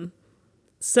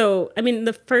 So, I mean,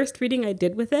 the first reading I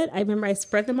did with it, I remember I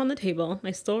spread them on the table.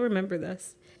 I still remember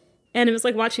this. And it was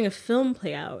like watching a film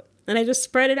play out. And I just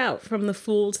spread it out from the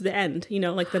Fool to the end,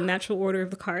 like the natural order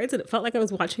of the cards. And it felt like I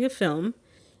was watching a film.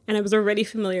 And I was already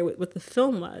familiar with what the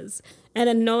film was. And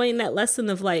then knowing that lesson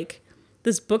of like,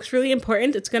 this book's really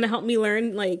important. It's going to help me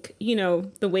learn like,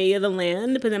 the way of the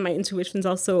land. But then my intuition's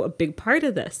also a big part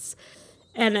of this.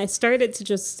 And I started to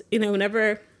just,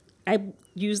 whenever I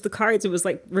used the cards, it was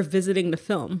like revisiting the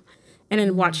film and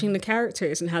then watching the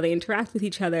characters and how they interact with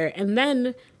each other. And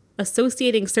then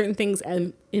associating certain things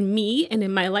in me and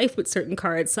in my life with certain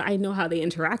cards so I know how they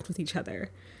interact with each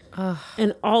other.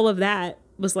 And all of that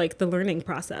was like the learning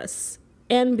process.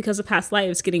 And because of past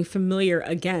lives, getting familiar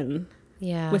again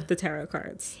with the tarot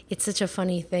cards. It's such a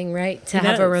funny thing, right? To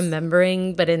have a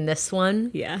remembering, but in this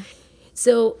one. Yeah.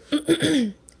 So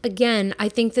again, I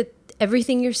think that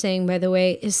everything you're saying, by the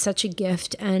way, is such a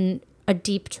gift and a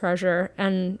deep treasure.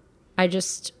 And I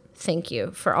just thank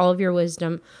you for all of your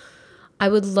wisdom. I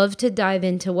would love to dive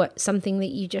into something that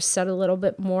you just said a little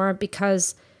bit more,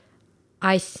 because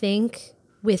I think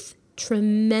with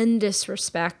tremendous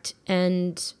respect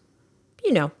and,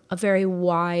 a very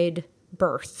wide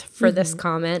berth for this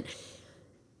comment,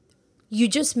 you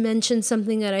just mentioned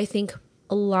something that I think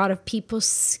a lot of people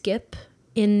skip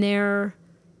in their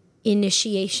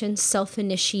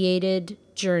self-initiated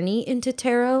journey into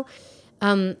tarot.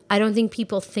 I don't think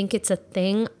people think it's a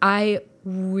thing. I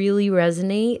really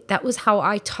resonate. That was how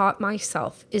I taught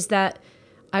myself, is that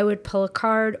I would pull a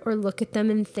card or look at them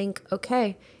and think,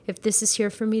 okay, if this is here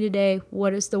for me today, what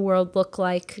does the world look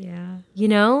like? Yeah. You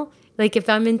know? Like if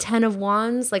I'm in 10 of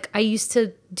Wands, like I used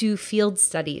to do field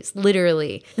studies,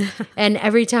 literally. And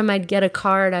every time I'd get a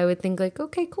card, I would think like,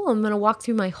 okay, cool. I'm going to walk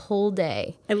through my whole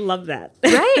day. I love that.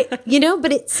 Right? You know,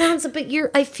 but it sounds,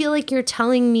 I feel like you're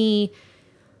telling me,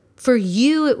 for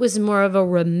you, it was more of a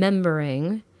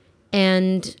remembering.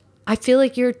 And I feel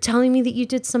like you're telling me that you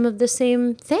did some of the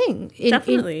same thing.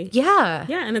 Definitely. Yeah.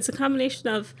 Yeah, and it's a combination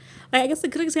of, I guess a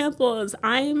good example is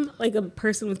I'm like a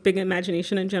person with big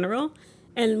imagination in general.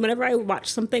 And whenever I watch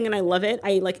something and I love it,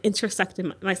 I like intersect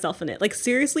myself in it. Like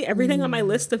seriously, everything on my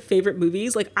list of favorite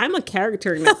movies, like I'm a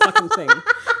character in that fucking thing.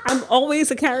 I'm always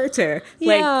a character.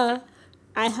 Yeah. Like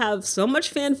I have so much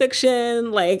fan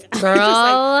fiction. Like, Girl.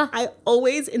 I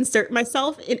always insert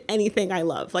myself in anything I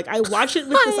love. Like I watch it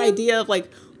with this idea of like,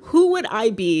 who would I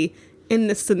be in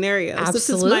this scenario? Absolutely.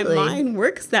 So since my mind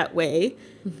works that way,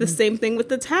 the same thing with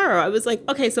the tarot. I was like,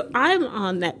 okay, so I'm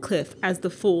on that cliff as the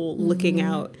fool looking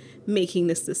out, making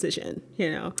this decision,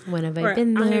 you know. When have I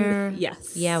been there?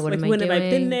 Yes. Yeah, what like, am I when doing? have I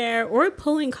been there? Or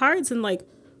pulling cards and like,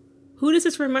 who does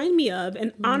this remind me of?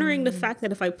 And honoring the fact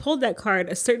that if I pulled that card,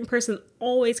 a certain person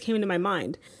always came into my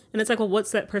mind. And it's like, well,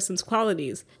 what's that person's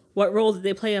qualities? What role did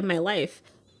they play in my life?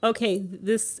 Okay,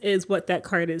 this is what that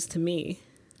card is to me.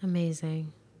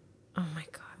 Amazing. Oh my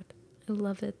God. I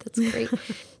love it. That's great.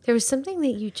 There was something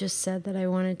that you just said that I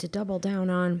wanted to double down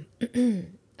on.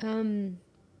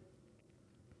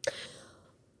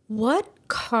 What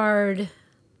card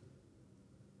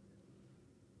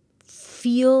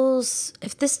feels,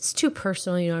 if this is too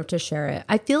personal, you don't have to share it.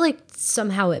 I feel like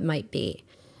somehow it might be.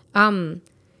 Do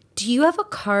you have a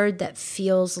card that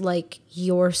feels like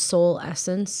your soul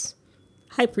essence?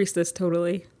 High Priestess,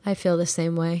 totally. I feel the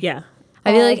same way. Yeah.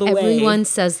 I feel all like the way. everyone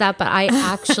says that, but I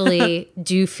actually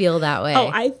do feel that way. Oh,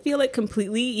 I feel it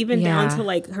completely, even down Yeah. to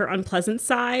like her unpleasant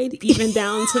side, even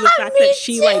down to the fact Me that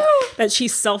she too. like that she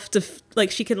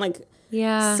she can like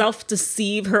Yeah.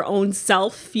 self-deceive her own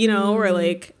self, you know, or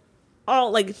like all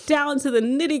like down to the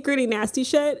nitty-gritty nasty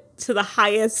shit to the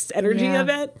highest energy Yeah. of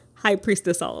it. High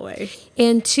Priestess all the way.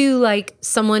 And two, like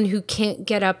someone who can't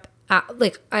get up.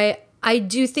 Like I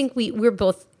do think we're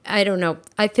both. I don't know.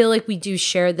 I feel like we do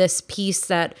share this piece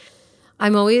that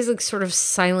I'm always like sort of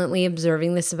silently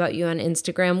observing this about you on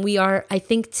Instagram. We are, I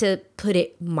think, to put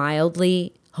it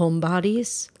mildly,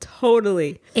 homebodies.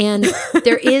 Totally. And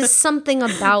there is something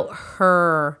about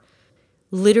her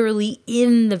literally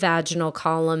in the vaginal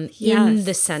column, in Yes.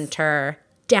 the center,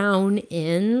 down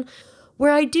in,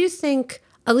 where I do think,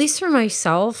 at least for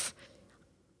myself,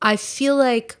 I feel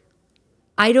like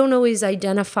I don't always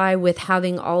identify with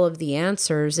having all of the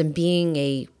answers and being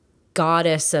a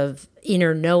goddess of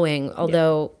inner knowing,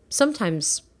 although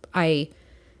sometimes I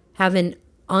have an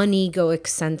unegoic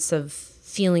sense of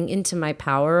feeling into my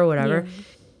power or whatever. Yeah.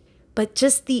 But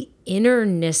just the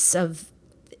innerness of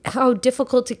how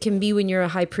difficult it can be when you're a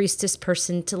high priestess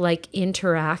person to like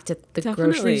interact at the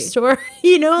grocery Definitely. store,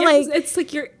 you know, Yeah, like 'cause it's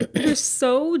like you're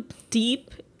so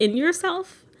deep in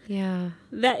yourself yeah,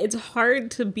 that it's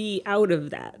hard to be out of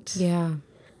that. yeah,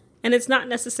 And it's not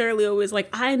necessarily always like,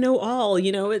 I know all,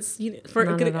 you know, it's, you know, for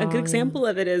Not a good at all, example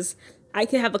of it is I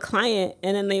could have a client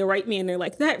and then they write me and they're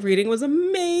like, that reading was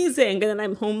amazing. And then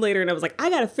I'm home later and I was like, I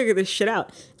got to figure this shit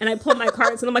out. And I pull my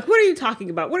cards and I'm like, what are you talking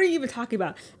about? What are you even talking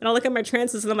about? And I'll look at my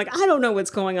trances and I'm like, I don't know what's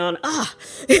going on.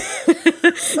 You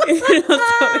know, so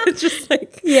it's just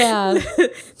like, yeah.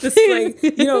 this like,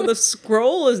 you know, the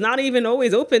scroll is not even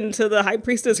always open to the high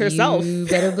priestess herself. You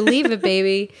better believe it,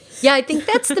 baby. Yeah, I think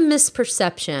that's the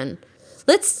misperception.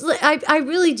 I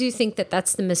really do think that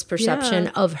that's the misperception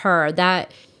Yeah. of her,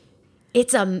 that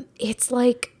it's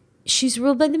like she's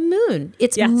ruled by the moon.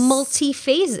 It's Yes.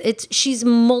 multi-phase. She's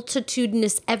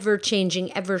multitudinous, ever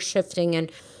changing, ever shifting. And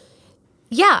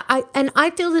yeah,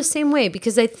 I feel the same way,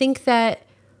 because I think that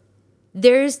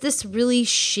there's this really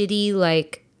shitty,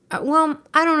 like, well,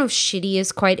 I don't know if shitty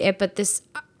is quite it, but this,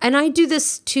 and I do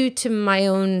this too to my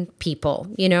own people,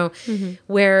 you know,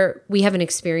 where we have an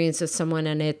experience with someone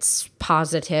and it's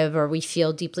positive, or we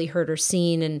feel deeply heard or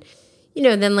seen. And, you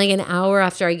know, then like an hour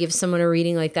after I give someone a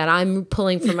reading like that, I'm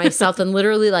pulling for myself and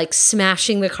literally like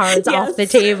smashing the cards off the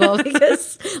table,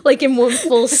 because like in one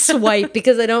full swipe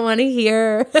because I don't want to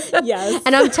hear. Yes.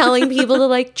 And I'm telling people to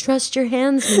like trust your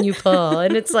hands when you pull.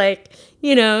 And it's like,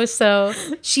 you know, so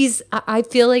I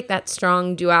feel like that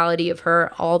strong duality of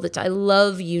her all the time. I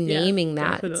love you naming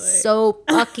that. Definitely. It's so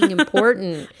fucking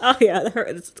important. Oh yeah,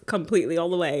 it's completely all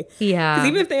the way. Yeah. Because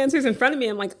even if the answer's in front of me,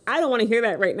 I'm like, I don't want to hear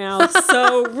that right now.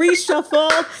 So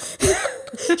reshuffle.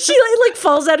 She like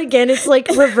falls out again. It's like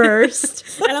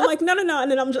reversed. And I'm like, no. And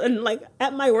then I'm just, and like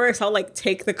at my worst, I'll like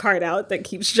take the card out that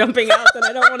keeps jumping out that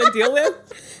I don't want to deal with.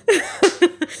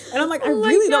 And I'm like, I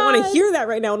really don't want to hear that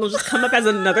right now. And it'll just come up as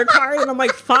another card. And I'm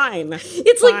like, fine.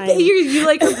 It's fine. like you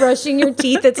like are brushing your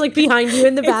teeth. It's like behind you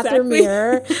in the bathroom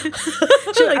mirror.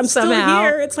 She's like, I'm somehow. still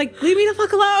here. It's like, leave me the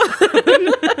fuck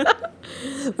alone.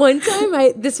 One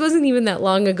time this wasn't even that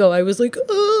long ago. I was like,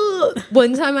 ugh.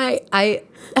 One time I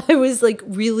was like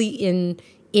really in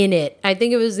it. I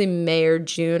think it was in May or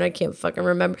June. I can't fucking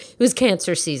remember. It was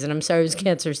cancer season. I'm sorry. It was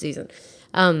cancer season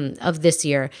of this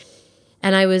year.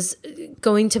 And I was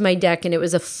going to my deck, and it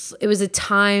was a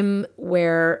time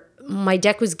where my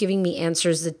deck was giving me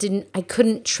answers that I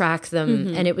couldn't track them.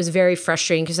 Mm-hmm. And it was very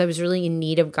frustrating because I was really in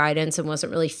need of guidance and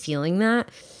wasn't really feeling that.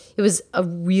 It was a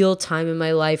real time in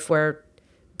my life where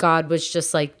God was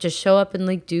just like, just show up and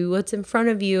like do what's in front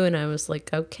of you. And I was like,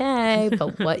 okay,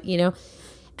 but what, you know?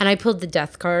 And I pulled the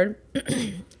death card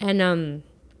and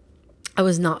I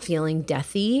was not feeling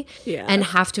deathy. Yeah. And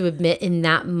have to admit in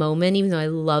that moment, even though I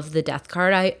love the death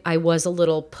card, I was a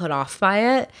little put off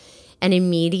by it. And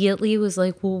immediately was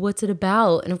like, well, what's it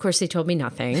about? And of course they told me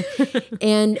nothing.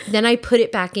 And then I put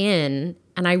it back in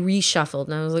and I reshuffled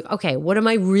and I was like, okay, what am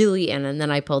I really in? And then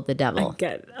I pulled the devil.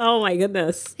 Oh my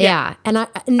goodness. Yeah. And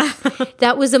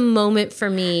that was a moment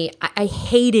for me. I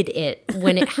hated it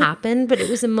when it happened, but it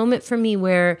was a moment for me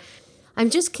where I'm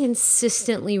just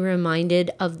consistently reminded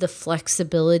of the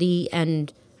flexibility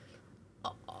and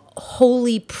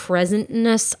holy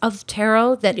presentness of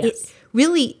tarot, that it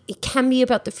can be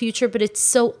about the future, but it's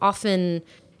so often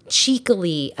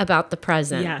cheekily about the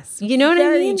present. Yes. You know what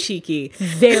I mean? Very cheeky.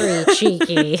 Very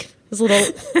cheeky. Those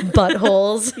little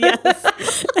buttholes.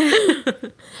 Yes.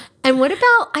 And what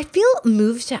about, I feel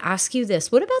moved to ask you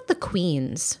this. What about the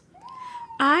queens?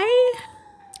 Are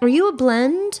you a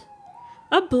blend?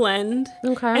 A blend.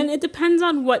 Okay. And it depends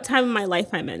on what time of my life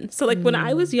I'm in. So like when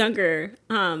I was younger,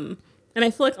 and I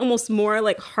feel like almost more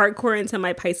like hardcore into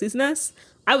my Pisces-ness,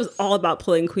 I was all about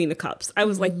pulling Queen of Cups. I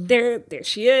was like, there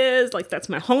she is. Like, that's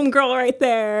my homegirl right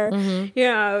there. Mm-hmm. You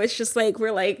know, it's just like,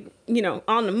 we're like, you know,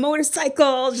 on the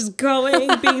motorcycle, just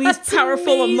going, being these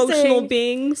powerful, emotional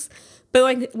beings. But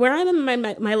like where I'm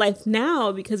in my life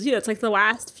now, because, you know, it's like the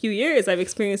last few years I've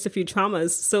experienced a few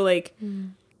traumas. So like,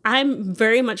 I'm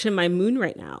very much in my moon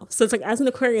right now. So it's like, as an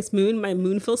Aquarius moon, my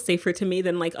moon feels safer to me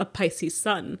than like a Pisces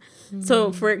sun.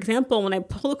 So for example, when I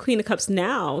pull the Queen of Cups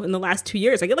now in the last 2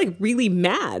 years, I get like really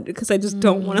mad because I just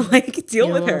don't want to like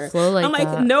deal with her. I'm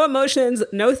like, no emotions,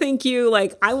 no thank you.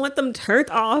 Like, I want them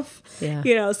turned off,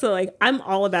 you know? So like, I'm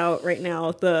all about right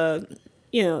now the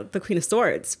Queen of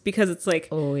Swords, because it's like,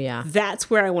 oh yeah, that's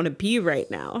where I want to be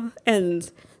right now. And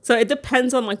so it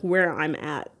depends on like where I'm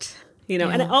at. You know,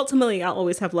 and ultimately I'll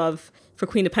always have love for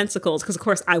Queen of Pentacles because, of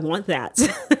course, I want that.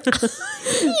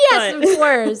 Yes, of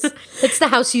course. It's the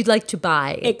house you'd like to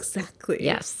buy. Exactly.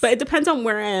 Yes. But it depends on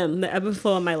where I am, the ebb and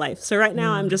flow of my life. So right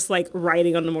now I'm just like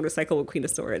riding on the motorcycle with Queen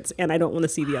of Swords, and I don't want to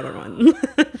see the other one.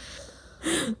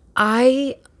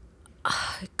 I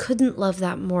couldn't love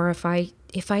that more if I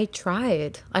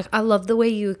tried. Like, I love the way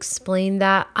you explained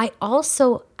that. I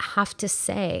also have to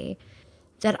say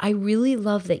that I really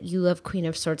love that you love Queen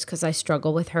of Swords, because I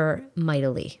struggle with her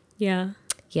mightily. Yeah.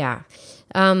 Yeah.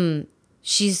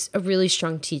 She's a really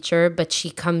strong teacher, but she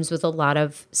comes with a lot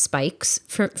of spikes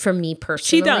for me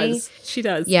personally. She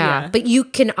does. Yeah. But you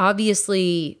can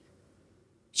obviously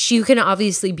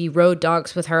be road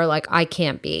dogs with her, like I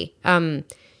can't be.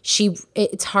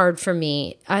 It's hard for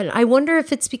me. I wonder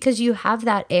if it's because you have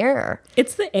that air.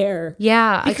 It's the air.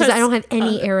 Yeah, because I don't have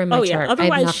any air in my chart.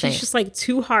 Otherwise, she's just like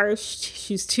too harsh.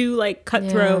 She's too like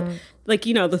cutthroat. Yeah. Like,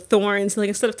 you know, the thorns, like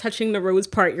instead of touching the rose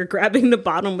part, you're grabbing the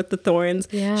bottom with the thorns.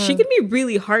 Yeah. She can be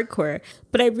really hardcore.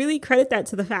 But I really credit that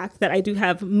to the fact that I do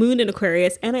have Moon in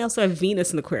Aquarius, and I also have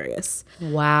Venus in Aquarius.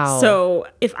 Wow. So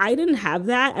if I didn't have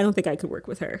that, I don't think I could work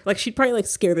with her. Like, she'd probably like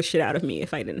scare the shit out of me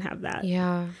if I didn't have that.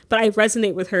 Yeah. But I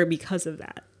resonate with her because of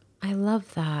that. I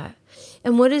love that.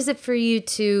 And what is it for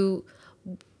you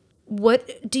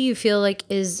what do you feel like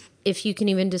is, if you can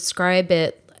even describe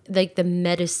it, like the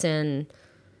medicine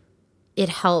it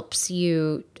helps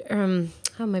you, how am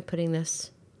I putting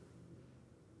this?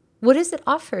 What does it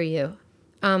offer you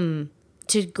to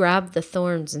grab the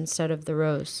thorns instead of the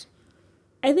rose?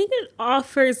 I think it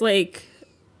offers like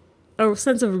a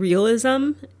sense of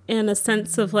realism and a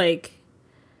sense of like,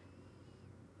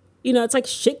 you know, it's like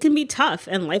shit can be tough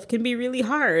and life can be really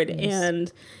hard. Yes.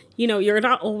 And, you know, you're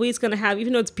not always going to have,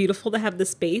 even though it's beautiful to have the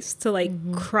space to like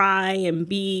cry and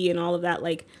be and all of that,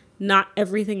 like not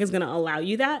everything is going to allow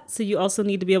you that. So you also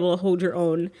need to be able to hold your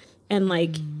own and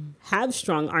like have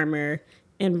strong armor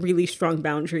and really strong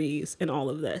boundaries in all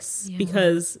of this,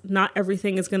 because not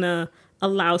everything is going to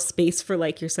allow space for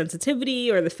like your sensitivity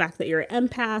or the fact that you're an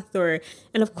empath, or,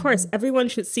 and of course everyone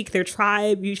should seek their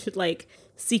tribe. You should like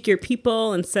seek your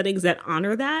people and settings that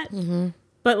honor that.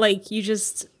 But like, you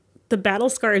just, the battle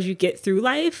scars you get through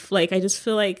life, like I just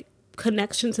feel like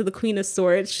connection to the Queen of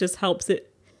Swords just helps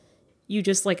it, you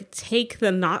just like take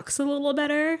the knocks a little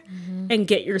better and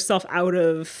get yourself out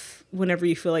of whenever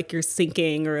you feel like you're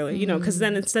sinking, or you know, because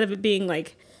then instead of it being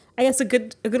like, I guess a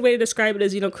good way to describe it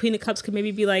is, you know, Queen of Cups could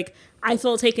maybe be like, I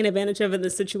feel taken advantage of in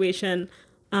this situation,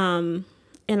 and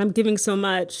I'm giving so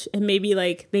much, and maybe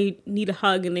like they need a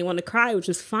hug and they want to cry, which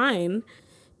is fine.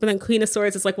 But then Queen of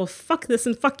Swords is like, well, fuck this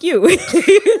and fuck you,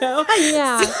 you know?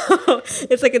 Yeah. So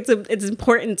it's like, it's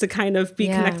important to kind of be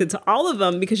connected to all of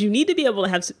them, because you need to be able to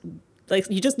have, like,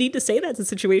 you just need to say that to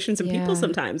situations and people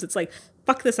sometimes. It's like,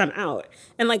 fuck this, I'm out.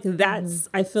 And like, that's,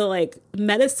 I feel like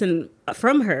medicine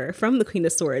from her, from the Queen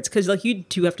of Swords, because like you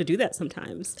do have to do that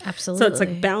sometimes. Absolutely. So it's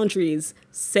like boundaries,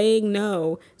 saying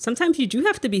no. Sometimes you do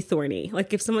have to be thorny.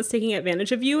 Like if someone's taking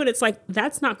advantage of you and it's like,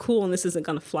 that's not cool and this isn't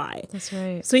going to fly. That's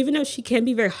right. So even though she can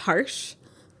be very harsh,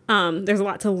 there's a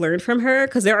lot to learn from her,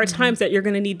 because there are times that you're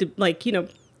going to need to, like, you know,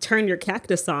 turn your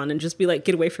cactus on and just be like,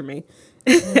 get away from me.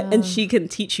 And she can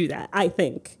teach you that, I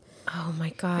think. Oh my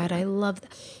God, I love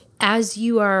that. As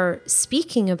you are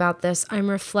speaking about this, I'm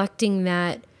reflecting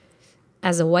that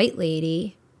as a white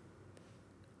lady,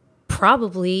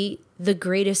 probably the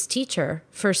greatest teacher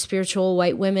for spiritual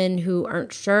white women who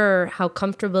aren't sure how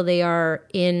comfortable they are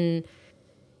in,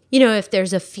 you know, if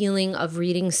there's a feeling of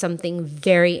reading something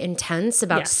very intense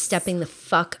about stepping the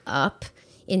fuck up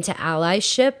into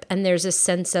allyship. And there's a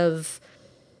sense of,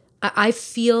 I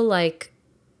feel like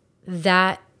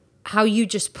that, how you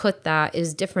just put that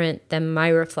is different than my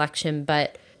reflection,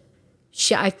 but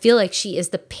I feel like she is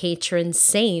the patron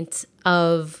saint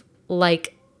of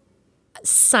like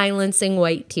silencing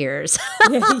white tears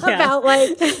about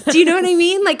like, do you know what I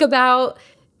mean? Like about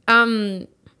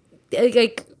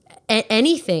like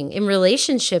anything in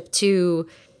relationship to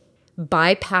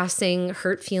bypassing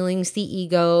hurt feelings, the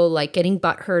ego, like getting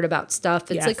butthurt about stuff.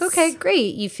 It's like, okay,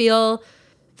 great. You feel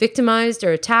victimized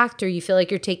or attacked, or you feel like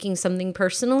you're taking something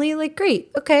personally, like, great,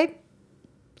 okay,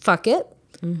 fuck it.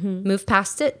 Move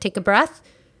past it, take a breath,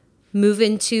 move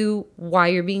into why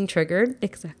you're being triggered.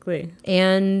 Exactly.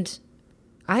 And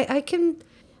I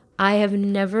have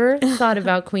never thought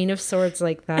about Queen of Swords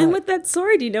like that. And with that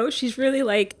sword, you know, she's really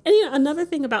like, and you know, another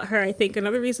thing about her, I think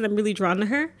another reason I'm really drawn to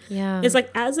her is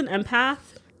like, as an empath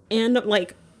and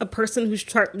like a person whose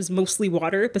chart is mostly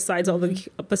water, besides all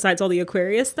the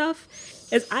Aquarius stuff,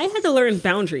 is I had to learn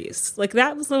boundaries. Like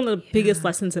that was one of the biggest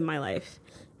lessons in my life.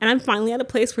 And I'm finally at a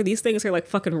place where these things are like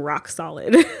fucking rock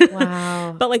solid.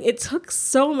 Wow. But like it took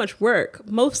so much work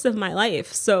most of my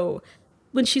life. So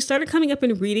when she started coming up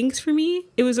in readings for me,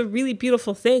 it was a really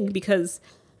beautiful thing, because,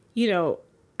 you know,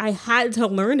 I had to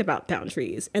learn about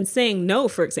boundaries and saying no,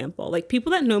 for example. Like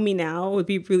people that know me now would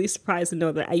be really surprised to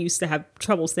know that I used to have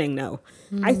trouble saying no.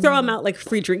 I throw them out like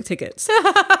free drink tickets. but,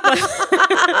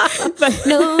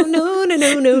 no.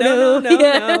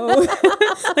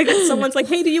 Like if someone's like,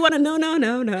 hey, do you want to no.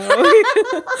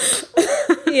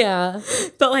 Yeah.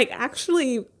 But like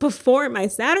actually before my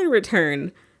Saturn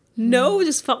return, no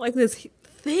just felt like this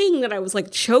thing that I was like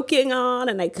choking on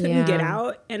and I couldn't get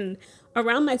out. And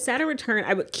around my Saturn return,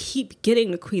 I would keep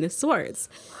getting the Queen of Swords.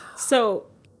 So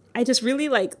I just really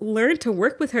like learned to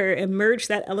work with her and merge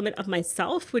that element of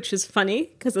myself, which is funny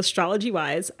because astrology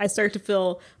wise, I started to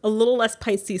feel a little less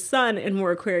Pisces sun and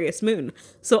more Aquarius moon.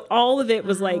 So all of it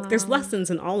was like, there's lessons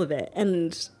in all of it.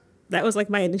 And that was like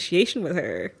my initiation with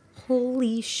her.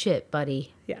 Holy shit,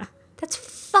 buddy. Yeah. That's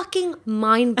fucking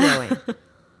mind blowing.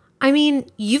 I mean,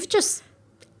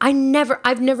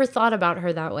 I've never thought about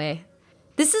her that way.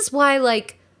 This is why,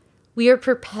 like, we are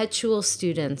perpetual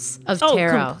students of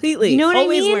tarot. Completely. You know what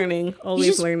always I mean? Learning. Always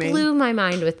you just learning. Blew my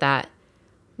mind with that.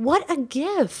 What a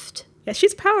gift. Yeah,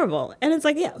 she's powerful. And it's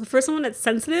like, yeah, for someone that's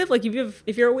sensitive, like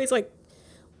if you're always like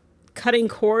cutting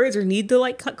cords or need to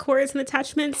like cut cords and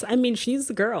attachments, I mean, she's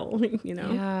the girl, you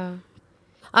know? Yeah.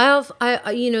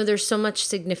 I you know, there's so much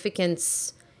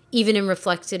significance even in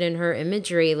reflected in her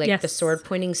imagery, like the Yes. sword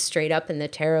pointing straight up in the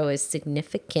tarot is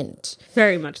significant.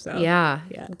 Very much so. Yeah.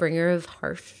 Yeah. Bringer of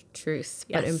harsh truth,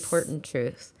 but Yes. important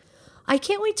truth. I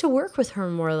can't wait to work with her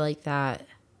more like that.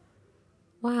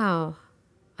 Wow.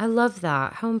 I love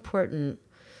that. How important.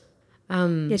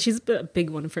 Yeah, she's a big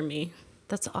one for me.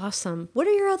 That's awesome. What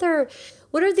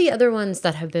are the other ones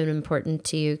that have been important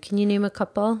to you? Can you name a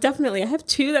couple? Definitely. I have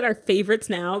two that are favorites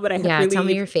now, but I have Yeah, really tell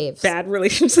me your faves. bad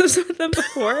relationships with them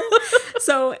before.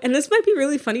 So, and this might be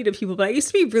really funny to people, but I used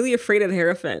to be really afraid of the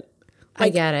Hierophant. I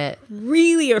get it.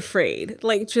 Really afraid.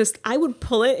 Like, just, I would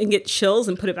pull it and get chills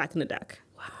and put it back in the deck.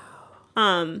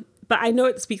 Wow. But I know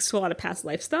it speaks to a lot of past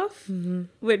life stuff,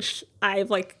 which I've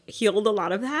like healed a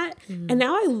lot of that. And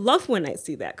now I love when I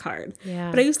see that card. Yeah.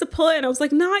 But I used to pull it and I was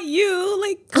like, not you,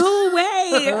 like go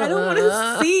away. I don't want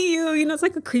to see you. You know, it's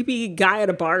like a creepy guy at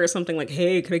a bar or something like,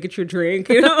 hey, can I get you a drink?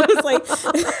 You know, it's like,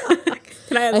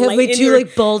 can I I have my two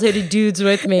like bald-headed dudes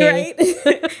with me. right?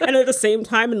 And at the same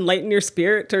time enlighten your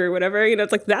spirit or whatever. You know,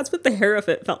 it's like, that's what the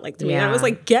Hierophant felt like to me. And I was Yeah.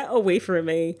 like, get away from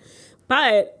me.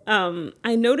 But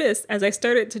I noticed as I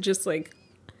started to just like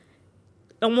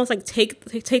almost like take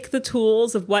the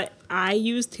tools of what I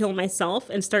use to heal myself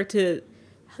and start to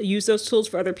use those tools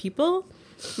for other people,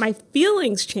 my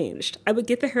feelings changed. I would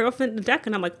get the Hierophant in the deck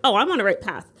and I'm like, oh, I'm on the right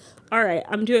path. All right,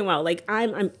 I'm doing well. Like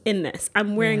I'm in this.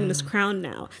 I'm wearing this crown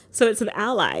now. So it's an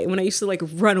ally when I used to like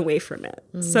run away from it.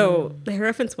 So the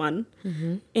Hierophant's one.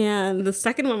 And the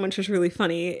second one, which is really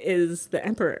funny, is the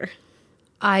Emperor.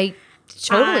 I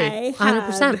totally, I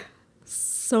 100%. had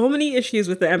so many issues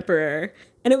with the Emperor,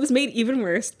 and it was made even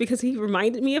worse because he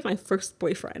reminded me of my first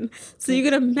boyfriend. So you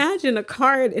can imagine a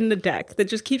card in the deck that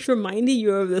just keeps reminding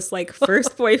you of this like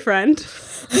first boyfriend.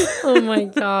 Oh my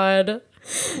God.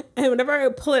 And whenever I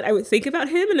would pull it, I would think about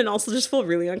him and then also just feel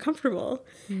really uncomfortable.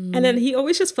 And then he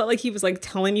always just felt like he was like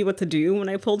telling me what to do when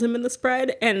I pulled him in the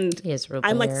spread. And He is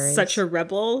I'm like rebellious. such a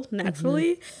rebel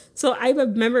naturally. So I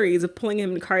have memories of pulling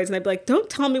him in cards and I'd be like, don't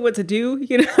tell me what to do.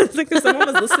 You know, it's like if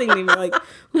someone was listening to me, like,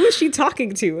 who is she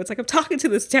talking to? It's like, I'm talking to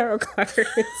this tarot card.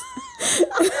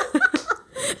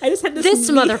 I just had This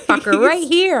motherfucker right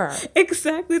here.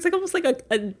 Exactly. It's like almost like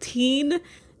a teen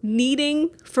needing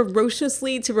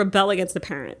ferociously to rebel against the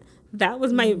parent. That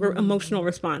was my emotional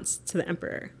response to the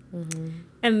Emperor.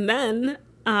 And then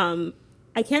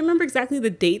I can't remember exactly the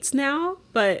dates now,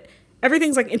 but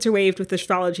everything's like interwaved with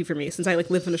astrology for me since I like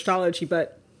live in astrology.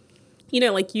 But you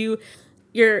know, like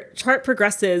your chart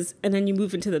progresses and then you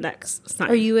move into the next sign.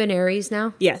 Are you in Aries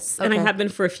now? Yes, and I Okay. have been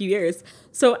for a few years.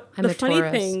 So I'm the a funny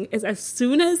Taurus. thing is, as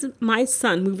soon as my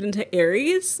sun moved into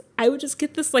Aries, I would just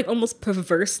get this like almost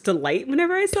perverse delight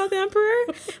whenever I saw the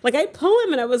Emperor. Like I'd pull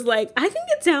him and I was like, I can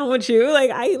get down with you.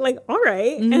 Like I like, all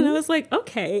right. And I was like,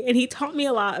 okay. And he taught me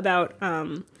a lot about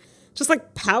just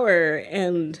like power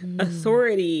and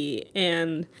authority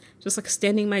and just like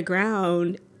standing my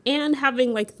ground and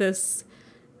having like this,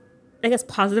 I guess,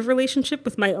 positive relationship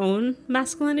with my own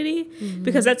masculinity,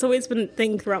 because that's always been a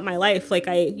thing throughout my life. Like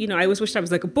I always wished I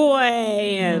was like a boy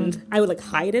and I would like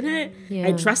hide in it. Yeah.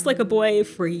 I dressed like a boy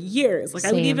for years. Like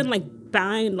I would Same. even like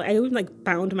bound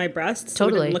my breasts so it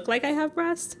Totally. didn't look like I have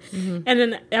breasts. And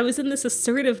then I was in this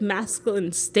assertive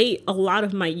masculine state a lot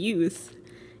of my youth.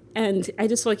 And I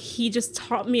just like, he just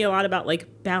taught me a lot about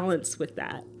like balance with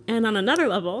that. And on another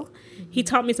level, he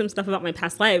taught me some stuff about my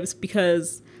past lives,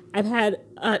 because I've had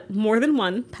more than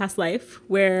one past life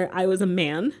where I was a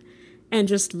man and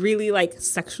just really like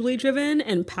sexually driven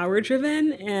and power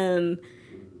driven, and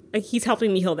like he's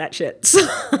helping me heal that shit. So,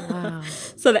 Wow.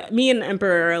 so that me and the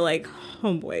Emperor are like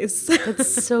homeboys.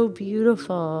 That's so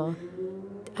beautiful.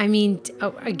 I mean,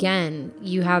 again,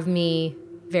 you have me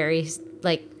very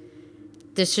like,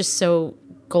 this just so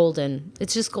golden.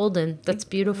 It's just golden. That's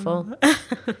beautiful.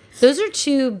 Those are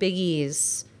two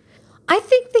biggies. I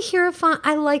think the Hierophant,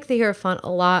 I like the Hierophant a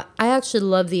lot. I actually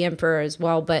love the Emperor as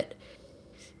well, but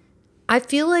I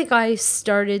feel like I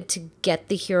started to get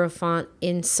the Hierophant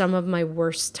in some of my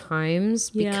worst times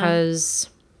because,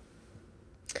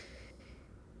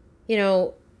 you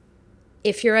know,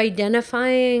 if you're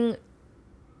identifying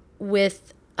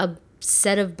with a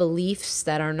set of beliefs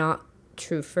that are not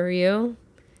true for you,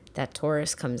 that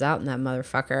Taurus comes out in that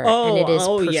motherfucker, and it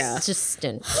is yeah.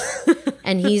 persistent.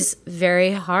 And he's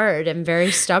very hard and very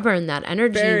stubborn, that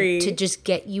energy to just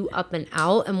get you up and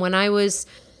out. And when I was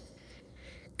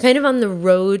kind of on the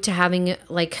road to having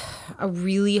like a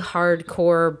really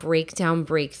hardcore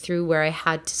breakthrough where I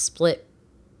had to split,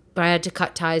 but I had to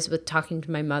cut ties with talking to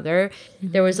my mother,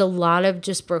 there was a lot of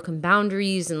just broken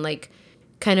boundaries and like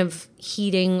kind of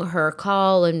heeding her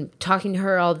call and talking to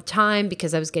her all the time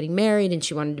because I was getting married and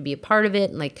she wanted to be a part of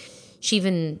it. And like,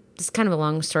 It's kind of a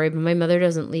long story, but my mother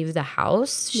doesn't leave the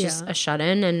house. She's a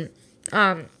shut-in,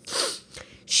 and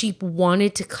she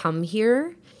wanted to come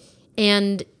here,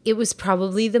 and it was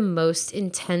probably the most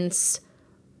intense,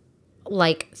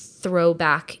 like,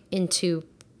 throwback into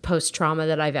post-trauma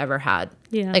that I've ever had.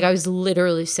 Yeah. Like, I was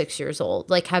literally 6 years old,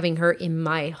 like, having her in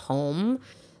my home,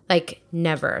 like,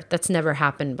 never. That's never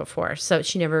happened before. So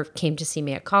she never came to see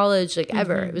me at college, like,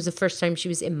 ever. It was the first time she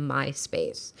was in my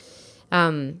space.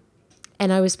 And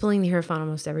I was pulling the Hierophant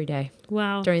almost every day.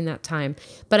 Wow. During that time.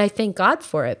 But I thank God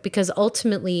for it, because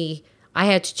ultimately I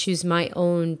had to choose my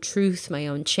own truth, my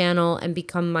own channel, and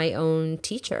become my own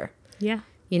teacher. Yeah.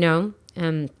 You know?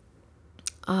 And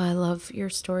I love your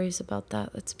stories about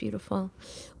that. That's beautiful.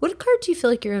 What card do you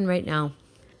feel like you're in right now?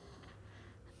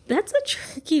 That's a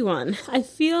tricky one. I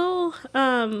feel,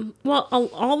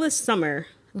 all this summer,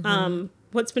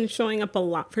 what's been showing up a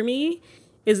lot for me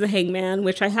is the Hangman,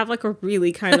 which I have like a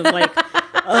really kind of like,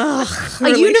 a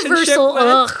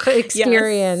universal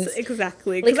experience. Yes,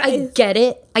 exactly. Like, I get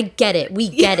it. We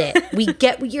get it. We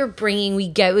get what you're bringing. We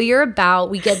get what you're about.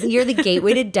 We get that you're the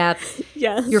gateway to death.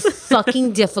 Yes. You're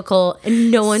fucking difficult,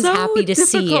 and no one's happy to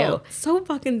see you. So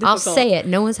fucking difficult. I'll say it.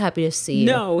 No one's happy to see you.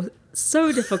 No,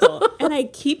 so difficult. And I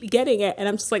keep getting it, and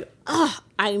I'm just like,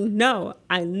 I know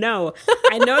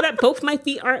that both my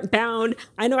feet aren't bound.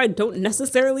 I know I don't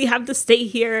necessarily have to stay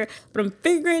here, but I'm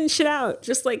figuring shit out.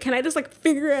 Just like, can I just like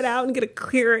figure it out and get a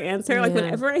clearer answer? Like,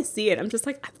 whenever I see it, I'm just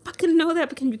like, I fucking know that,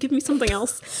 but can you give me something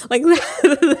else? Like,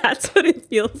 that's what it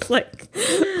feels like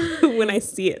when I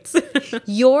see it.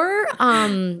 Your,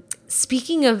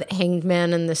 speaking of Hanged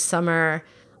Man in the summer,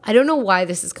 I don't know why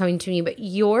this is coming to me, but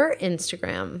your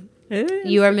Instagram,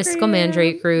 you are Mystical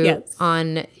Mandrake Root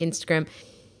on Instagram.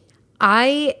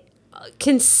 I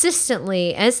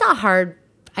consistently, and it's not hard,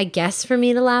 I guess, for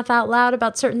me to laugh out loud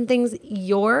about certain things.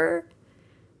 Your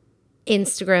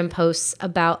Instagram posts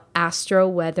about astro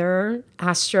weather,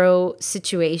 astro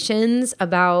situations,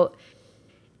 about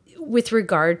with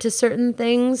regard to certain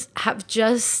things have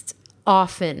just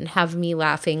often have me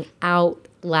laughing out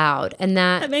loud. And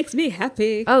that makes me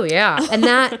happy. Oh yeah. And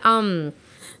that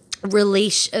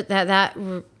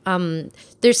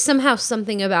there's somehow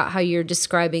something about how you're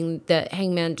describing the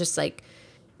Hangman just like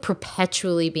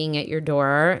perpetually being at your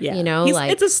door. Yeah. You know,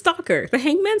 it's a stalker. The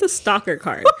Hangman's a stalker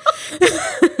card. He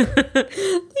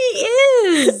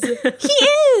is.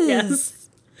 Yes.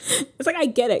 It's like, I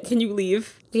get it. Can you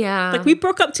leave? Yeah. Like, we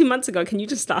broke up 2 months ago. Can you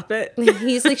just stop it?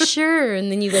 He's like, sure.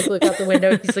 And then you like look out the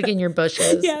window. He's like in your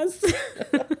bushes. Yes.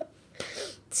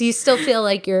 So you still feel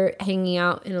like you're hanging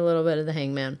out in a little bit of the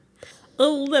Hangman? A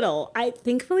little.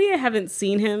 Thankfully I haven't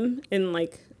seen him in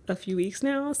like a few weeks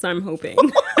now, so I'm hoping.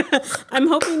 I'm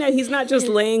hoping that he's not just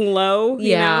laying low.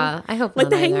 You know? I hope like not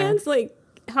the either. Hangman's like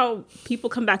how people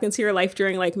come back into your life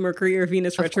during like Mercury or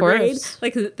Venus retrograde. Course.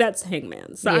 Like, that's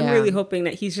Hangman. So I'm really hoping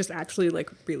that he's just actually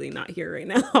like really not here right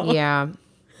now. Yeah.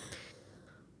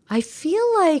 I feel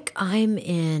like I'm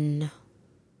in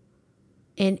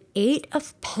an 8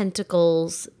 of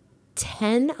Pentacles,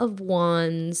 10 of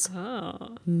Wands,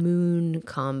 Moon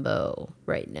combo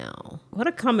right now. What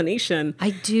a combination. I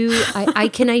do. I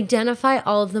can identify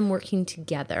all of them working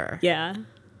together. Yeah.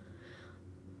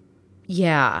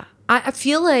 Yeah. I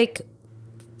feel like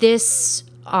this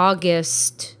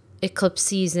August eclipse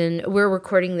season, we're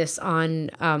recording this on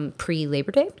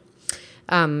pre-Labor Day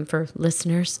for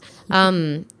listeners.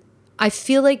 I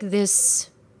feel like this,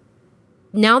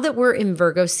 now that we're in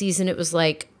Virgo season, it was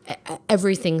like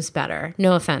everything's better.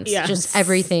 No offense. Yes. Just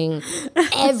everything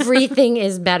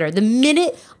is better. The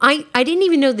minute I didn't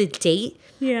even know the date.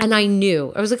 Yeah. And I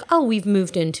knew. I was like, oh, we've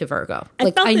moved into Virgo.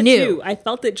 Like, I knew. Too. I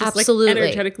felt it just Absolutely. like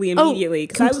energetically immediately.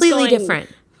 Completely I was going different.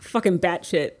 Fucking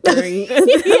batshit during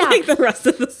like the rest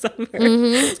of the summer.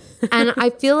 Mm-hmm. And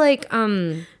I feel like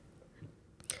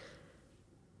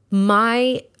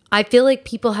I feel like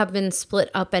people have been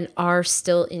split up and are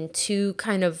still in two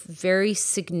kind of very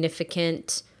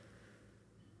significant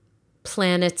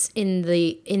planets in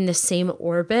the same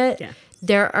orbit. Yeah.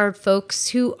 There are folks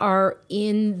who are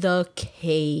in the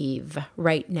cave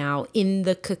right now, in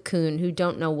the cocoon, who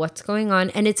don't know what's going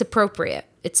on, and it's appropriate.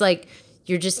 It's like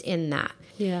you're just in that.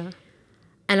 Yeah.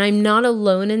 And I'm not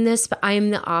alone in this, but I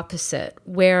am the opposite,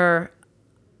 where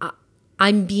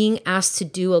I'm being asked to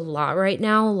do a lot right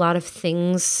now, a lot of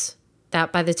things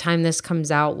that by the time this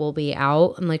comes out will be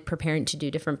out. I'm like preparing to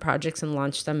do different projects and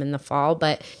launch them in the fall,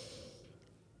 but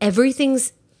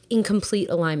everything's in complete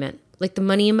alignment. Like the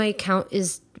money in my account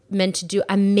is meant to do.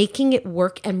 I'm making it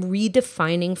work and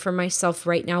redefining for myself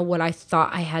right now what I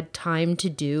thought I had time to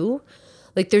do.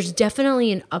 Like there's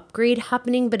definitely an upgrade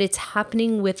happening, but it's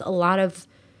happening with a lot of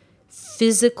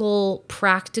physical,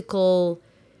 practical.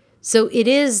 So it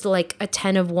is like a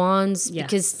 10 of wands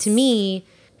because to me,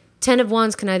 10 of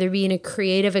wands can either be in a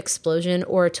creative explosion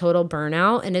or a total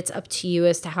burnout, and it's up to you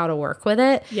as to how to work with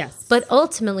it. Yes. But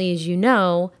ultimately, as you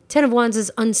know, 10 of wands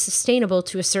is unsustainable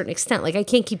to a certain extent. Like I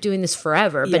can't keep doing this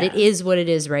forever, but it is what it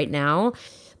is right now.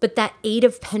 But that 8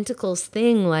 of pentacles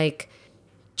thing, like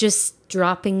just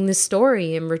dropping the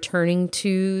story and returning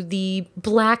to the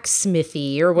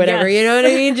blacksmithy or whatever, you know what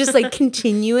I mean? Just like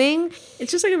continuing.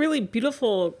 It's just like a really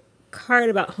beautiful card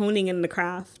about honing in the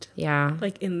craft. Yeah.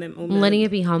 Like in the moment. Letting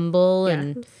it be humble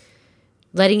and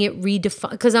letting it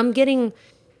redefine. Because I'm getting,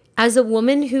 as a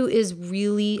woman who is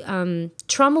really,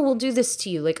 trauma will do this to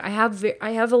you. Like I have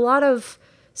a lot of,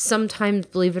 sometimes,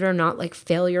 believe it or not, like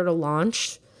failure to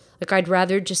launch. Like I'd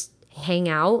rather just hang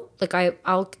out. Like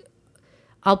I'll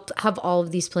have all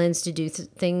of these plans to do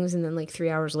things, and then like 3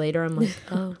 hours later, I'm like,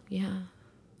 oh yeah,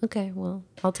 okay, well,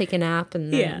 I'll take a nap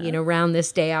and then, you know, round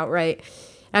this day out right.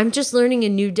 I'm just learning a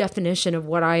new definition of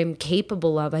what I'm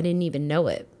capable of. I didn't even know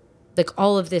it. Like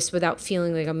all of this without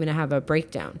feeling like I'm going to have a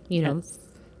breakdown, you know?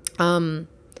 Yes.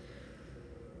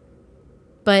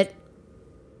 But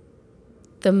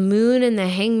the moon and the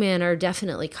hangman are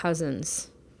definitely cousins.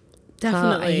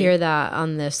 Definitely. I hear that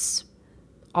on this.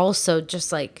 Also,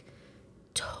 just like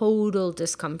total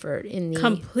discomfort in the...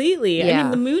 Completely. Yeah. I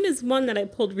mean, the moon is one that I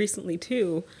pulled recently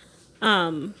too.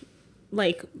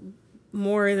 Like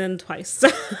more than twice.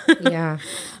 Yeah.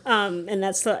 And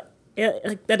that's like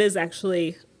that is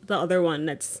actually the other one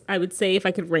that's, I would say, if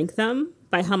I could rank them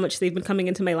by how much they've been coming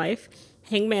into my life,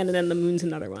 hangman and then the moon's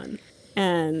another one.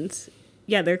 And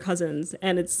yeah, they're cousins,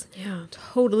 and it's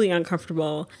totally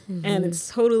uncomfortable. And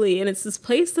it's this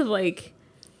place of like,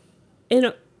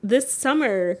 this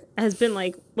summer has been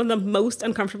like one of the most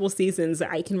uncomfortable seasons that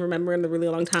I can remember in a really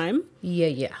long time.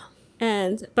 Yeah.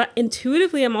 But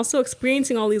intuitively, I'm also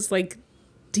experiencing all these like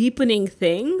deepening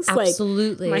things.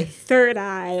 Absolutely. Like my third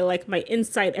eye, like my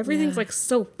insight, everything's like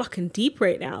so fucking deep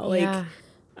right now. Like,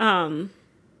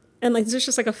 and like, there's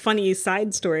just like a funny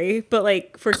side story. But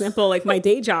like, for example, like my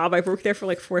day job, I've worked there for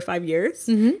like 4 or 5 years.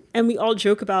 And we all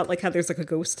joke about like how there's like a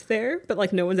ghost there, but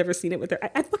like no one's ever seen it with their...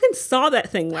 I fucking saw that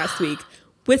thing last week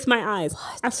with my eyes.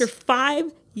 What? After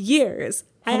 5 years,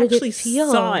 I actually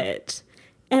saw it.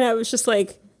 And I was just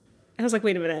like,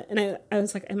 wait a minute. And I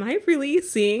was like, am I really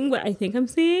seeing what I think I'm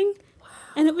seeing? Wow.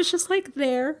 And it was just like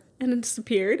there, and it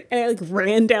disappeared. And I like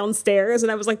ran downstairs,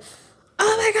 and I was like,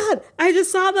 oh my God, I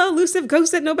just saw the elusive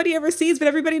ghost that nobody ever sees, but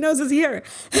everybody knows is here.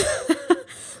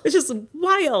 It's just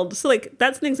wild. So like,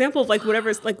 that's an example of like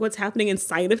whatever's like what's happening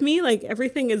inside of me. Like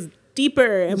everything is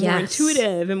deeper and more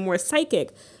intuitive and more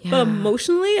psychic. But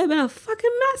emotionally, I've been a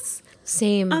fucking mess.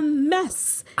 Same. A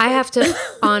mess. I have to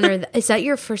honor that. Is that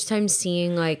your first time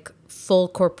seeing like full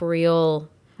corporeal,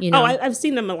 you know? Oh, I've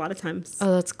seen them a lot of times.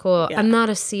 Oh, that's cool. Yeah. I'm not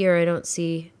a seer. I don't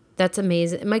see. That's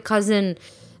amazing. My cousin,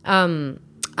 I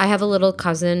have a little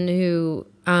cousin who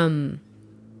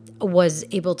was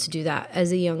able to do that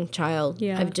as a young child.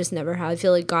 Yeah. I've just never had. I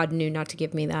feel like God knew not to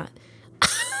give me that.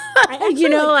 Actually, you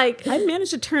know, like I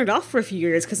managed to turn it off for a few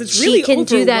years because it's really she can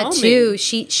do that overwhelming.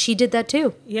 too. She did that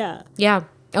too. Yeah. Yeah.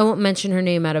 I won't mention her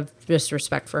name out of just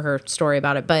respect for her story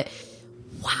about it, but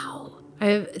wow,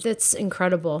 that's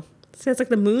incredible. So it's like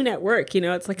the moon at work, you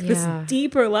know, it's like this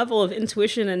deeper level of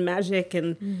intuition and magic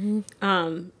and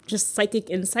just psychic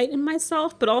insight in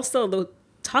myself, but also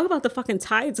talk about the fucking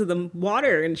tides of the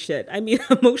water and shit. I mean,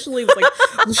 emotionally, it was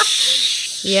like,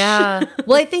 whoosh. Yeah.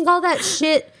 Well, I think all that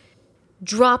shit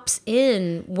drops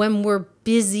in when we're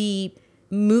busy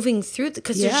moving through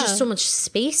because there's just so much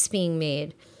space being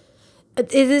made.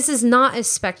 This is not as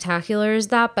spectacular as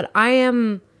that, but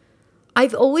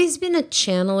I've always been a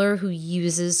channeler who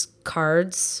uses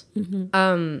cards.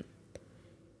 And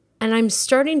I'm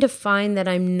starting to find that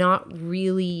I'm not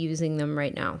really using them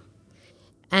right now.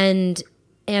 And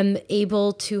am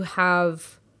able to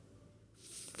have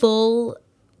full,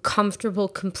 comfortable,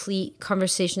 complete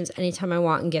conversations anytime I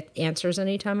want and get answers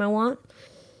anytime I want.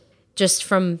 Just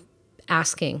from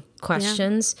asking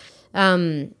questions.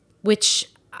 Which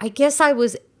I guess I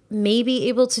was maybe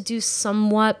able to do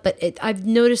somewhat, but I've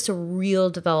noticed a real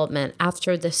development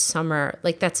after this summer.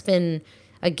 Like that's been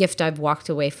a gift I've walked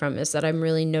away from, is that I'm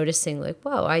really noticing like,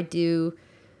 whoa, I do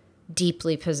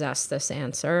deeply possess this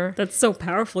answer. That's so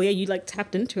powerful. Yeah, you like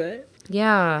tapped into it.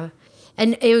 Yeah.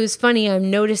 And it was funny,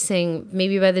 I'm noticing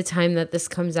maybe by the time that this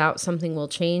comes out, something will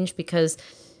change, because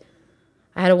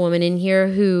I had a woman in here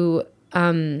who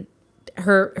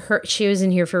she was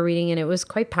in here for a reading, and it was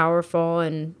quite powerful,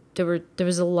 and there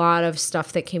was a lot of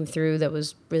stuff that came through that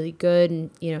was really good, and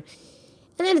you know,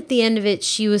 and then at the end of it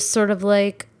she was sort of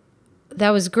like,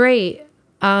 that was great.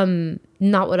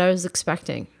 Not what I was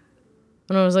expecting.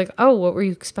 And I was like, oh, what were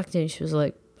you expecting? She was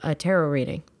like, a tarot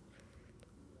reading.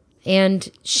 And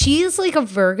she's like a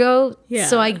Virgo,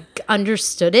 so I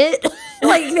understood it.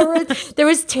 Like there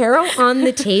was tarot on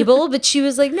the table, but she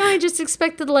was like, no, I just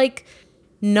expected like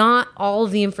not all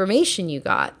of the information you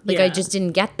got. Like I just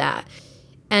didn't get that.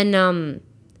 And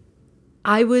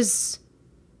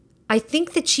I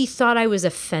think that she thought I was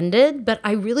offended, but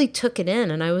I really took it in,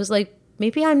 and I was like,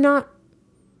 maybe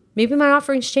my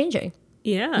offering's changing.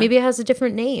 Yeah. Maybe it has a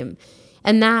different name.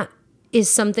 And that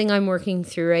is something I'm working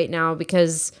through right now,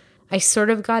 because I sort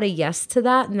of got a yes to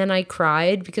that, and then I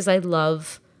cried because I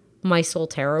love my soul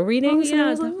tarot readings. Oh, yeah,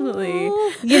 definitely. Like,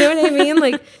 oh. You know what I mean?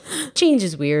 Like, change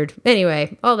is weird.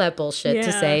 Anyway, all that bullshit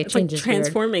to say, it's change like is weird.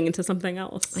 transforming into something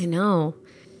else. I know.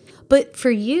 But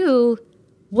for you,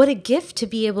 what a gift to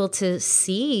be able to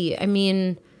see. I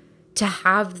mean, to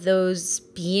have those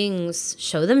beings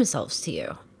show themselves to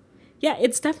you. Yeah,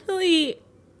 it's definitely,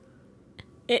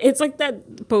 it's like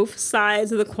that both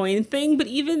sides of the coin thing, but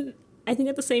even I think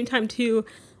at the same time too,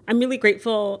 I'm really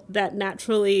grateful that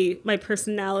naturally my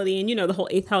personality and, you know, the whole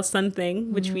 8th house sun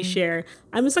thing, which we share,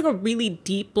 I'm just like a really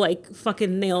deep, like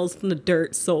fucking nails in the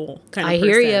dirt soul kind of person.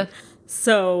 I hear you.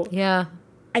 So yeah,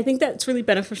 I think that's really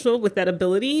beneficial with that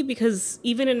ability, because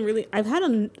even in really, I've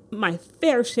had my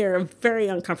fair share of very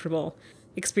uncomfortable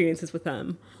experiences with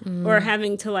them, or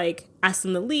having to like ask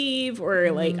them to leave,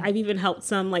 or like I've even helped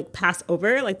some like pass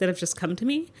over, like that have just come to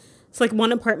me. It's like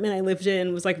one apartment I lived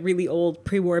in was like really old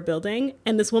pre-war building,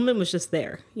 and this woman was just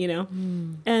there, you know?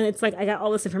 And it's like I got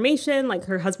all this information, like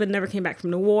her husband never came back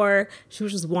from the war. She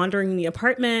was just wandering in the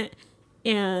apartment.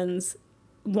 And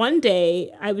one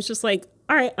day I was just like,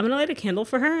 all right, I'm going to light a candle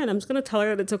for her, and I'm just going to tell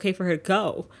her that it's okay for her to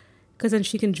go, because then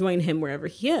she can join him wherever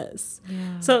he is.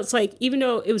 Yeah. So it's like, even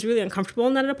though it was really uncomfortable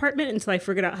in that apartment until I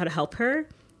figured out how to help her,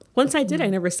 once I did, I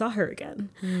never saw her again.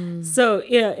 So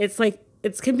yeah, it's like,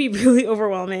 it can be really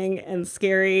overwhelming and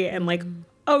scary and like,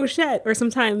 oh shit. Or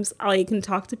sometimes I can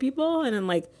talk to people and then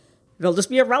like, there'll just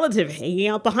be a relative hanging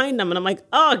out behind them. And I'm like,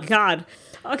 oh God.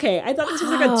 Okay. I thought this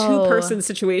was like a 2-person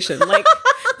situation. Like,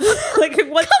 like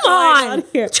what's going on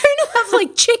here? I'm trying to have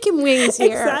like chicken wings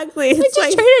here. Exactly. I'm just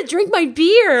trying to drink my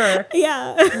beer.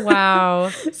 Yeah. Wow.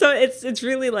 So it's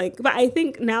really like, but I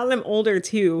think now that I'm older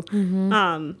too,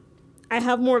 I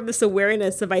have more of this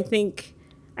awareness of, I think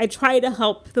I try to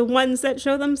help the ones that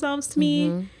show themselves to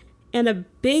me. And a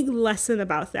big lesson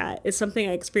about that is something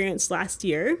I experienced last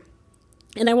year.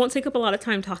 And I won't take up a lot of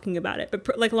time talking about it,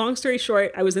 but like long story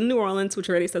short, I was in New Orleans, which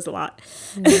already says a lot.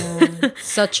 Yeah.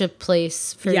 Such a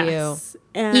place for you.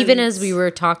 And even as we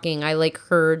were talking, I like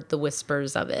heard the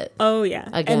whispers of it. Oh yeah.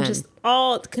 Again. And just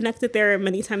all connected there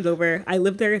many times over. I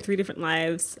lived there in 3 different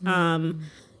lives.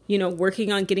 You know,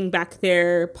 working on getting back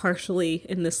there partially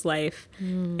in this life.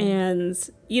 And,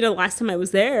 you know, last time I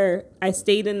was there, I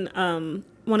stayed in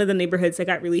one of the neighborhoods that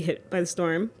got really hit by the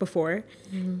storm before.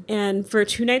 And for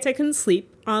 2 nights, I couldn't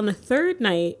sleep. On the 3rd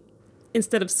night,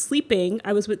 instead of sleeping,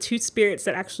 I was with 2 spirits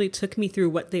that actually took me through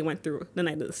what they went through the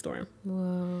night of the storm.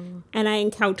 Whoa. And I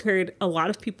encountered a lot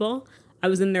of people. I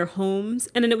was in their homes.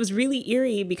 And then it was really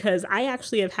eerie because I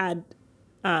actually have had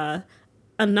a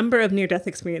number of near-death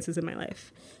experiences in my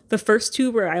life. The first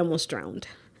 2 were I almost drowned.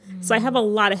 So I have a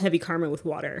lot of heavy karma with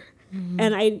water.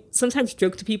 And I sometimes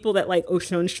joke to people that like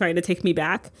Oshun's trying to take me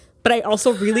back, but I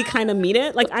also really kind of mean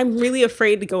it. Like I'm really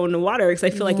afraid to go in the water because I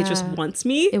feel like it just wants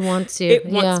me. It wants you. It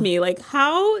wants me. Like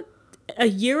how a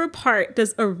year apart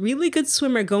does a really good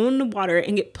swimmer go in the water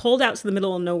and get pulled out to the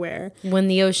middle of nowhere when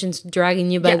the ocean's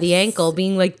dragging you by the ankle,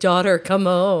 being like, daughter, come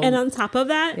home. And on top of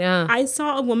that, I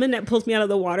saw a woman that pulled me out of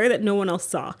the water that no one else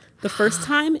saw. The first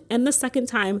time and the second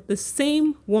time, the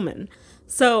same woman.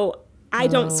 So I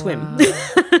don't swim.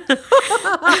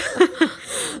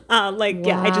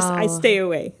 I stay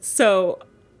away. So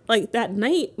like that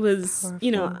night was, powerful.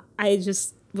 You know, I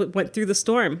just went through the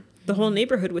storm, the whole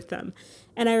neighborhood with them.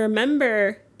 And I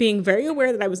remember being very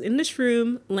aware that I was in this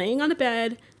room, laying on a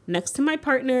bed next to my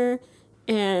partner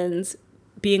and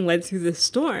being led through the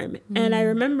storm. And I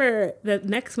remember that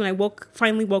next when I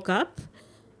finally woke up,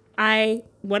 I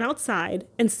went outside,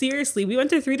 and seriously, we went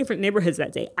to 3 different neighborhoods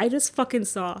that day. I just fucking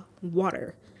saw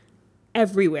water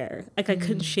everywhere. Like I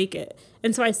couldn't shake it.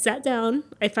 And so I sat down,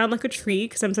 I found like a tree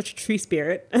because I'm such a tree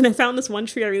spirit. And I found this one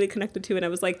tree I really connected to. And I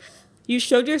was like, you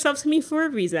showed yourself to me for a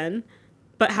reason,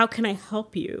 but how can I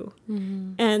help you?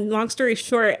 And long story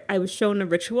short, I was shown a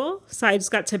ritual. So I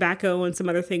just got tobacco and some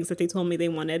other things that they told me they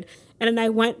wanted. And then I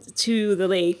went to the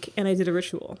lake and I did a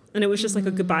ritual. And it was just like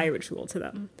a goodbye ritual to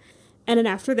them. And then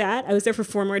after that, I was there for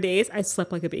 4 more days. I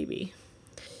slept like a baby.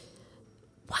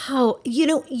 Wow. You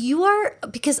know, you are,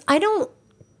 because I don't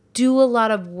do a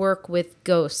lot of work with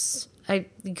ghosts.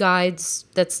 Guides,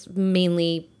 that's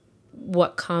mainly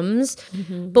what comes.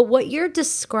 But what you're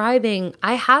describing,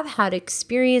 I have had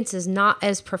experiences not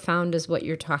as profound as what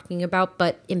you're talking about,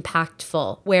 but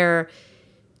impactful,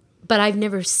 but I've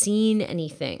never seen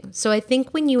anything. So I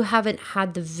think when you haven't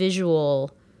had the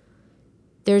visual,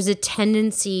 there's a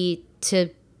tendency to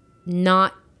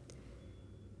not.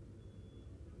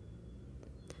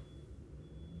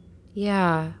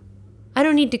 Yeah. I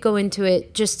don't need to go into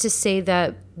it, just to say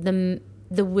that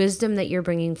the wisdom that you're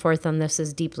bringing forth on this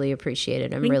is deeply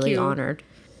appreciated. I'm really honored.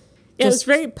 Yeah, it's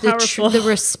very powerful. The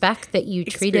respect that you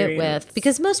treat it with,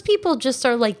 because most people just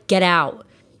are like, get out,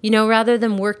 rather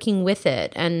than working with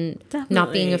it and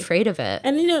not being afraid of it.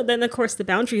 And, then of course the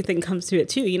boundary thing comes to it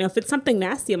too. If it's something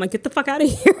nasty, I'm like, get the fuck out of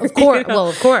here. Of course. Well,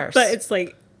 of course. But it's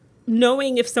like,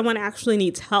 knowing if someone actually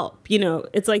needs help,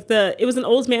 it's like it was an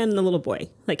old man and a little boy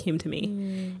that came to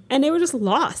me, and they were just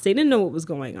lost. They didn't know what was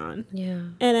going on. Yeah.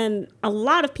 And then a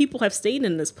lot of people have stayed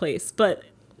in this place, but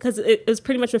because it was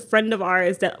pretty much a friend of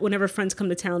ours that whenever friends come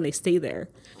to town, they stay there.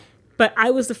 But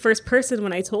I was the first person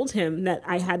when I told him that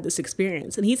I had this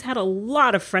experience. And he's had a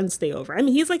lot of friends stay over. I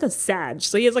mean, he's like a Sag.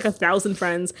 So he has like 1,000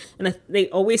 friends. And they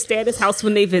always stay at his house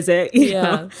when they visit. You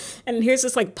know? And here's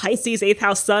this like Pisces 8th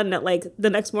house sun that like the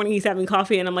next morning he's having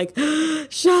coffee. And I'm like,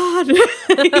 Sean.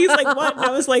 He's like, what? And I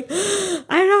was like,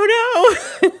 I don't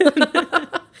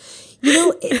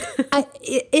know.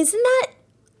 Isn't that...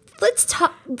 Let's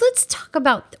talk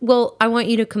about, well, I want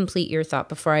you to complete your thought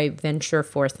before I venture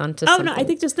forth onto something. Oh, no, I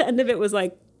think just the end of it was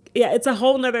like, yeah, it's a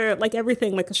whole nother, like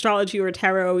everything, like astrology or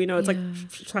tarot, it's like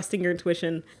trusting your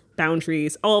intuition,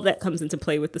 boundaries, all of that comes into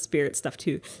play with the spirit stuff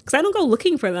too. Because I don't go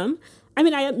looking for them. I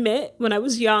mean, I admit, when I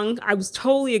was young, I was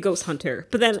totally a ghost hunter.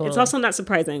 But then it's also not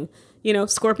surprising.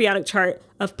 Scorpionic chart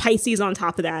of Pisces on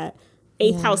top of that,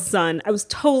 8th house sun. I was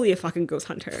totally a fucking ghost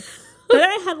hunter. But then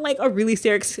I had like a really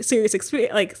serious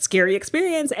experience, like scary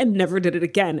experience, and never did it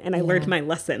again. And I learned my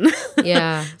lesson.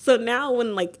 Yeah. So now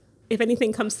when if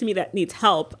anything comes to me that needs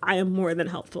help, I am more than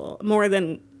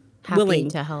willing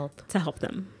to help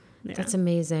them. Yeah. That's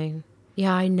amazing.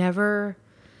 Yeah,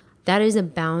 that is a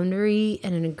boundary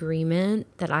and an agreement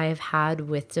that I have had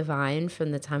with Divine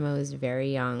from the time I was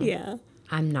very young. Yeah.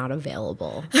 I'm not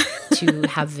available to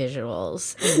have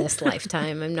visuals in this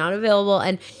lifetime. I'm not available.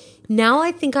 And now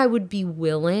I think I would be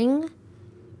willing,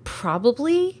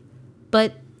 probably,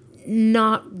 but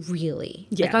not really.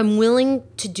 Yeah. Like, I'm willing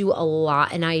to do a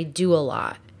lot, and I do a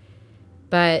lot.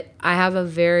 But I have a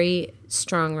very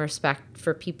strong respect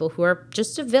for people who are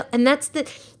just and that's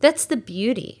the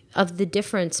beauty of the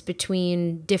difference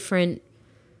between different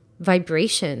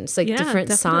vibrations, like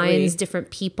different signs,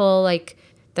 different people, like.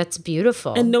 That's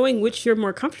beautiful. And knowing which you're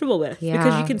more comfortable with. Yeah.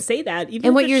 Because you can say that. Even and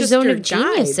if what it's your just zone your of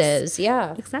genius guides. is.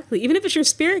 Yeah. Exactly. Even if it's your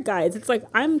spirit guides, it's like,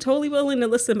 I'm totally willing to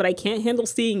listen, but I can't handle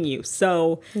seeing you.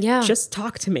 So just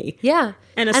talk to me. Yeah.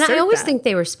 And I always think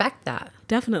they respect that.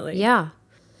 Definitely. Yeah.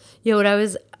 What I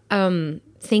was,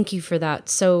 thank you for that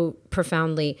so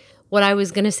profoundly. What I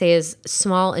was going to say is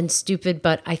small and stupid,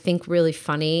 but I think really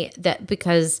funny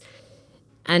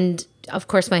and of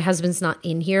course, my husband's not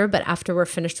in here, but after we're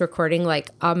finished recording, like,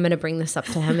 I'm going to bring this up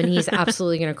to him and he's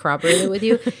absolutely going to corroborate it with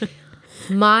you.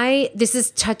 This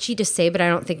is touchy to say, but I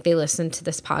don't think they listen to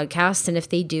this podcast. And if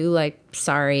they do, like,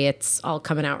 sorry, it's all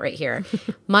coming out right here.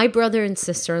 My brother and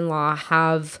sister-in-law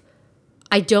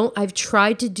I've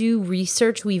tried to do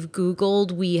research. We've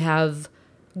Googled, we have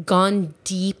gone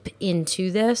deep into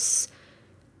this.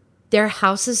 Their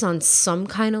house is on some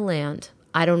kind of land.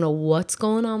 I don't know what's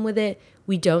going on with it.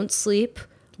 We don't sleep.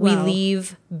 We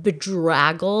leave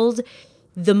bedraggled.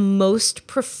 The most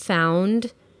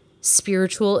profound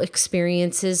spiritual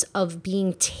experiences of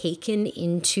being taken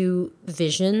into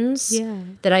visions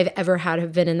that I've ever had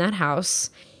have been in that house.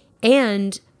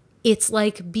 And it's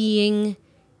like being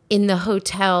in the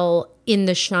hotel in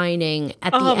The Shining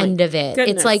at the end of it.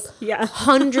 Goodness. It's like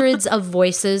hundreds of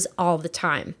voices all the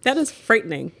time. That is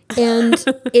frightening. And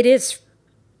it is,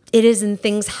 and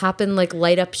things happen, like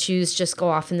light up shoes just go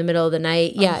off in the middle of the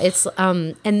night. Yeah, it's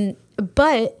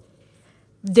but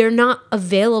they're not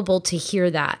available to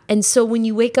hear that. And so when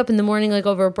you wake up in the morning, like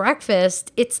over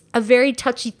breakfast, it's a very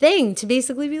touchy thing to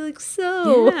basically be like,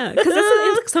 so. Yeah,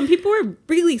 because some people are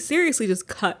really seriously just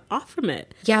cut off from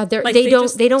it. Yeah, they don't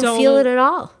feel it at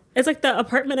all. It's like the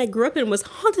apartment I grew up in was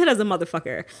haunted as a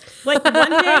motherfucker. Like, one day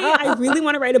I really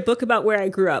want to write a book about where I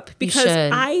grew up, because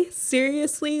I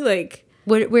seriously, like...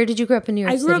 Where did you grow up in New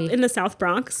York City? I grew up in the South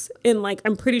Bronx, in, like,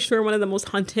 I'm pretty sure one of the most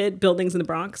haunted buildings in the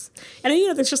Bronx. And,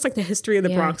 there's just, like, the history of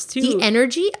the Bronx, too. The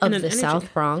energy of the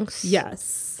South Bronx.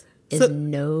 Yes. is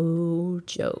no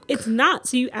joke. It's not.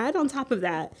 So you add on top of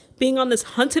that being on this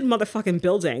haunted motherfucking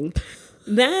building,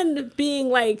 then being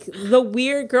like the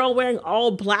weird girl wearing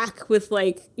all black with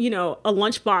like, you know, a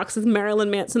lunchbox with Marilyn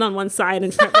Manson on one side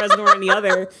and Trent Reznor on the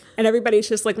other, and everybody's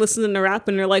just like listening to rap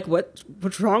and they're like,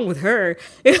 what's wrong with her?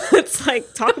 It's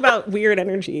like, talk about weird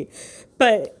energy.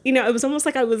 But, you know, it was almost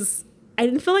like I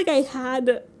didn't feel like I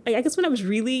had, I guess when I was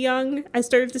really young, I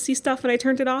started to see stuff and I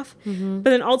turned it off. But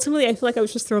then ultimately, I feel like I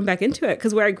was just thrown back into it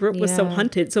because where I grew up was so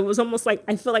hunted. So it was almost like,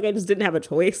 I feel like I just didn't have a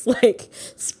choice. Like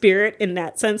spirit in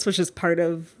that sense, which is part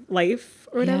of life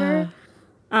or whatever.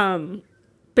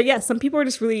 But yeah, some people are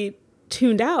just really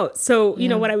tuned out. So, you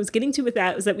know, what I was getting to with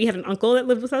that was that we had an uncle that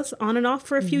lived with us on and off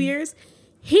for a few years.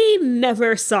 He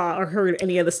never saw or heard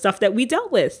any of the stuff that we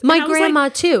dealt with. My grandma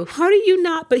too. How do you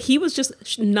not? But he was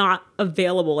just not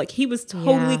available. Like he was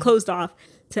totally closed off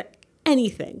to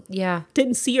anything. Yeah.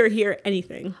 Didn't see or hear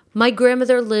anything. My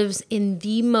grandmother lives in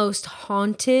the most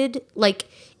haunted, like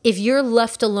if you're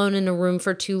left alone in a room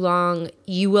for too long,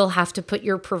 you will have to put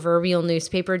your proverbial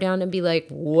newspaper down and be like,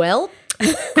 well,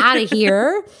 out of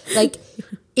here. Like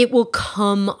it will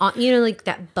come on, you know, like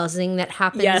that buzzing that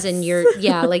happens and you're,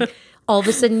 like all of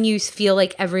a sudden you feel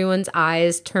like everyone's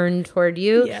eyes turn toward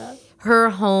you. Yeah. Her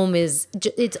home is,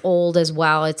 it's old as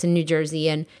well. It's in New Jersey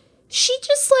and she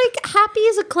just like happy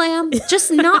as a clam,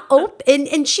 just not open.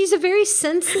 And she's a very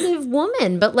sensitive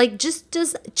woman, but like just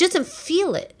doesn't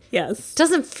feel it. Yes.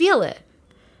 Doesn't feel it.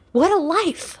 What a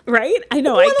life. Right? I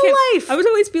know. What a life. I would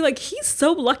always be like, he's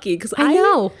so lucky because I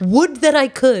know. Would that I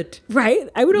could. Right?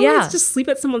 I would always just sleep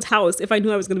at someone's house if I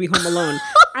knew I was going to be home alone.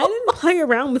 I didn't play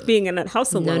around with being in that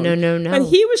house alone. No. And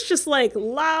he was just like,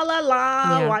 la, la,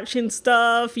 la, watching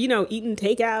stuff, you know, eting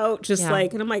takeout, just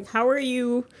like, and I'm like, how are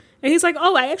you? And he's like,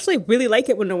 oh, I actually really like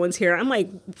it when no one's here. I'm like,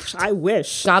 I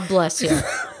wish. God bless you.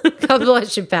 God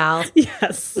bless you, pal.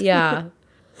 Yes. Yeah.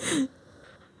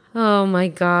 Oh my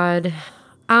God.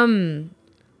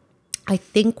 I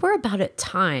think we're about at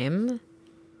time.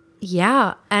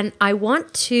 Yeah. And I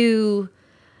want to,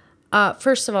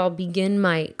 first of all, begin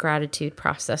my gratitude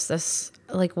process. This,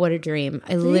 like, what a dream.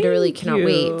 I literally cannot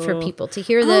wait for people to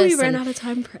hear this. We ran out of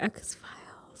time for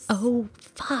X-Files. Oh,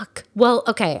 fuck. Well,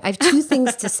 okay. I have two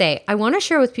things to say. I want to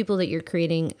share with people that you're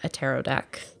creating a tarot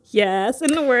deck. Yes,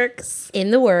 in the works.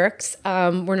 In the works.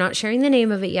 We're not sharing the name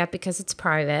of it yet because it's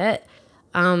private.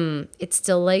 It's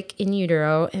still like in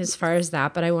utero as far as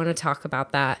that, but I want to talk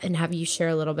about that and have you share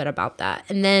a little bit about that.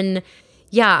 And then,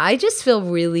 yeah, I just feel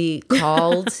really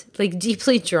called, like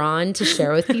deeply drawn to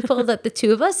share with people that the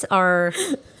two of us are,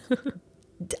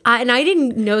 and I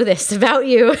didn't know this about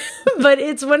you, but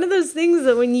it's one of those things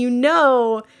that when you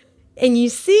know and you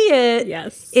see it,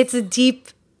 it's a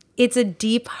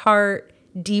deep heart,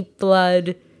 deep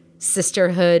blood,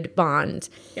 sisterhood bond,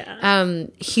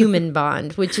 human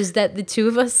bond, which is that the two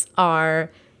of us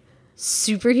are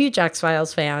super huge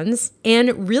X-Files fans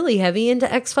and really heavy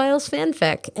into X-Files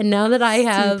fanfic. And now that I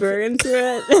have super into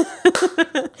it,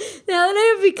 now that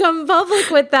I have become public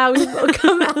with that, we've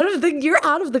come you're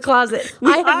out of the closet.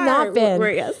 I have not been.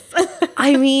 Yes.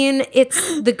 I mean,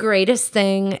 it's the greatest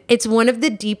thing. It's one of the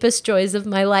deepest joys of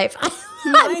my life.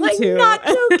 I'm like too. Not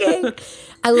joking.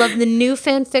 I love the new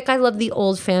fanfic. I love the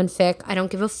old fanfic. I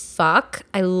don't give a fuck.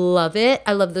 I love it.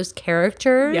 I love those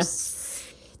characters.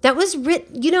 Yes. That was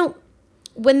written, you know,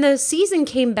 when the season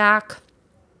came back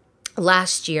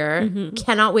last year,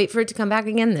 cannot wait for it to come back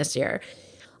again this year.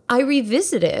 I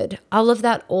revisited all of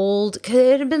that old, because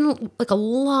it had been like a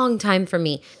long time for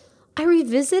me. I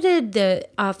revisited the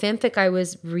fanfic I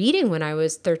was reading when I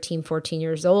was 13, 14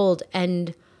 years old.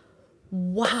 And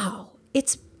wow,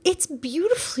 it's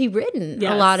beautifully written,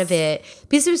 a lot of it,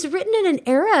 because it was written in an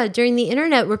era during the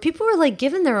internet where people were like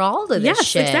giving their all to this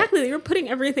shit. Yes, exactly. They were putting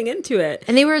everything into it.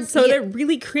 And they were they're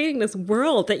really creating this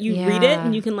world that you read it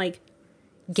and you can like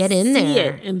get in see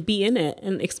there it and be in it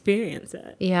and experience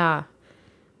it. Yeah.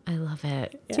 I love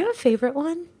it. Yeah. Do you have a favorite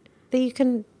one that you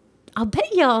can, I'll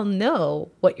bet y'all know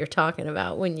what you're talking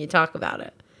about when you talk about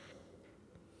it.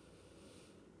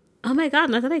 Oh my God,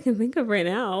 not that I can think of right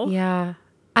now. Yeah.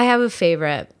 I have a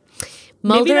favorite.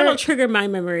 Mulder, maybe that'll trigger my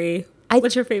memory.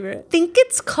 What's your favorite? I think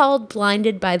it's called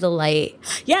Blinded by the Light.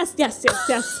 Yes.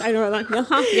 I know that.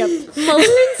 Yep. Mulder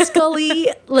and Scully,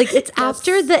 like it's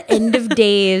after the end of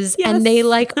days and they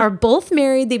like are both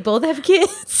married. They both have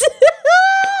kids.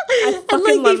 I and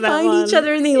like they find each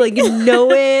other and they like know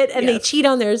it and they cheat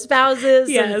on their spouses.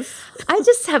 Yes. I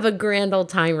just have a grand old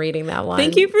time reading that one.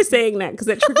 Thank you for saying that because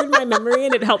it triggered my memory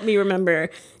and it helped me remember.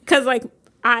 Because like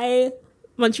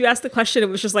once you asked the question, it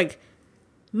was just like,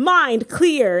 mind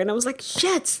clear. And I was like,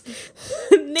 shit,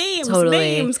 names,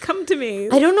 come to me.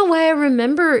 I don't know why I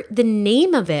remember the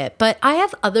name of it, but I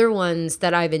have other ones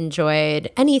that I've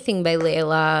enjoyed. Anything by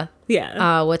Layla.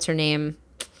 Yeah. What's her name?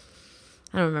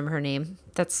 I don't remember her name.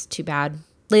 That's too bad.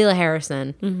 Layla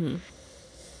Harrison. Mm-hmm.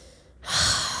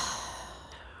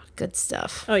 Good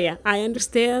stuff. Oh, yeah. I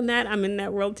understand that. I'm in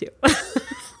that world, too.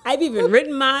 I've even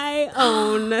written my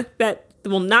own that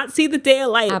will not see the day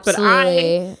of light.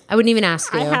 Absolutely. But I wouldn't even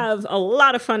ask you. I have a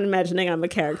lot of fun imagining I'm a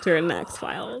character in the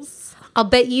X-Files. I'll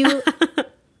bet you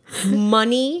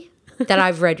money that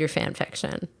I've read your fan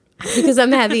fiction because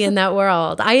I'm heavy in that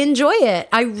world. I enjoy it.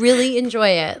 I really enjoy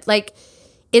it. Like,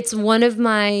 it's one of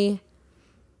my...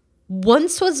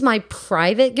 Once was my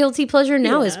private guilty pleasure,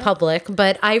 now is public,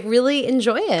 but I really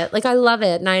enjoy it. Like, I love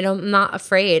it, and I'm not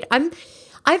afraid.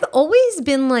 I've always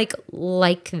been like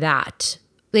that.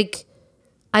 Like,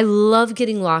 I love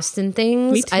getting lost in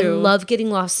things. Me too. I love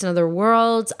getting lost in other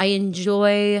worlds. I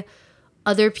enjoy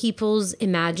other people's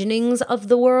imaginings of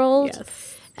the world.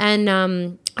 Yes.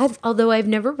 And although I've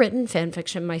never written fan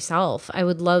fiction myself, I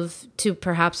would love to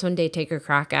perhaps one day take a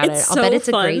crack at it. I'll bet it's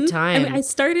fun. a great time. I mean, I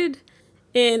started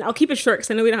I'll keep it short because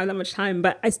I know we don't have that much time,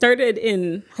 but I started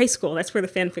in high school. That's where the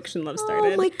fan fiction love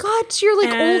started. Oh my God, so you're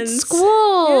like old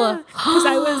school. Because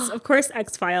I was, of course,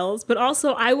 X-Files, but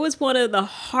also I was one of the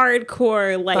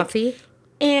hardcore, like, Buffy?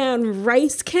 Anne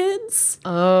Rice kids.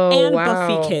 Oh, and wow.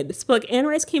 Buffy kids. But like Anne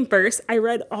Rice came first. I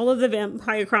read all of the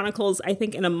Vampire Chronicles, I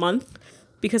think, in a month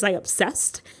because I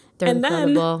obsessed. They're and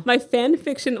incredible. Then my fan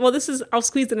fiction, well, I'll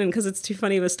squeeze it in because it's too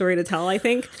funny of a story to tell, I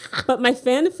think. But my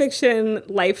fan fiction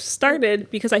life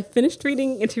started because I finished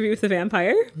reading Interview with the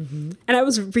Vampire. Mm-hmm. And I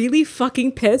was really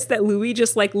fucking pissed that Louis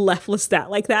just like left Lestat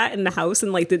like that in the house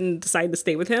and like didn't decide to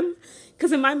stay with him.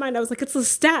 Because in my mind, I was like, it's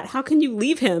Lestat. How can you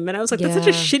leave him? And I was like, that's such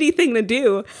a shitty thing to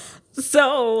do.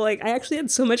 So, like, I actually had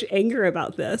so much anger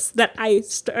about this that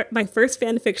my first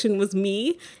fan fiction was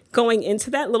me going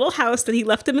into that little house that he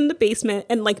left him in the basement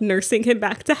and, like, nursing him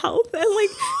back to health and, like,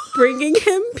 bringing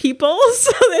him people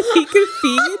so that he could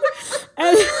feed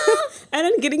and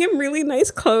then getting him really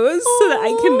nice clothes so that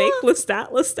I can make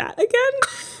Lestat again.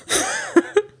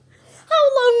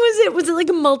 How long was it? Was it like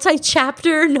a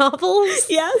multi-chapter novels?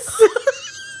 Yes.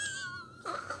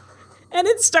 And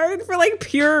it started for like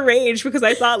pure rage because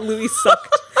I thought Louis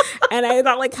sucked. And I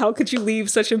thought, like, how could you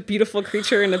leave such a beautiful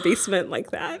creature in a basement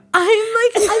like that?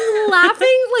 I'm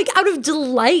laughing like out of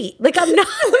delight. Like I'm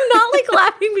not like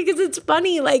laughing because it's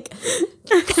funny. Like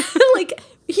like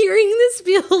hearing this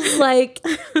feels like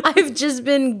I've just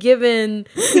been given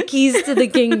the keys to the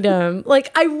kingdom.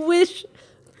 Like I wish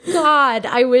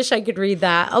I could read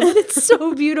that. Oh, but it's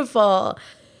so beautiful.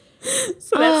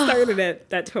 So that started it.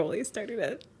 That totally started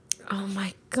it. Oh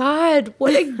my God,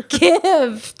 what a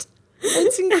gift.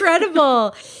 It's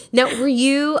incredible. Now,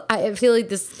 I feel like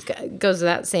this goes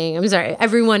without saying. I'm sorry.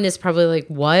 Everyone is probably like,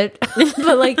 what?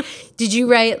 But like, did you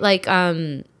write like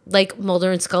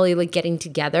Mulder and Scully like getting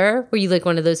together? Were you like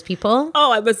one of those people?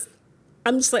 Oh,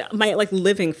 I'm just like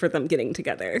living for them getting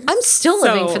together. I'm still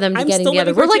living for them getting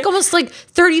together. We're like almost like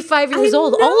 35 years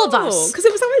old, know, all of us. Because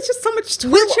it was always just so much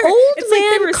torture. Will old it's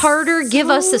man like Carter give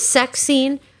us a sex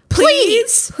scene?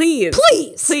 Please.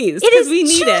 It is we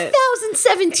need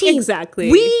 2017. Exactly.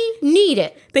 We need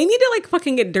it. They need to like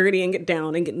fucking get dirty and get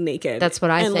down and get naked. That's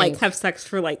what I think. And like have sex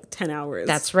for like 10 hours.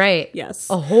 That's right. Yes.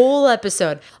 A whole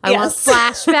episode. I want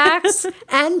flashbacks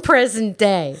and present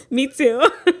day. Me too.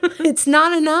 It's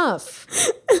not enough.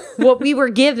 What we were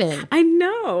given. I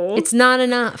know. It's not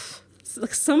enough. It's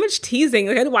like so much teasing.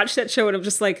 Like I'd watch that show and I'm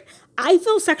just like, I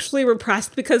feel sexually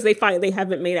repressed because they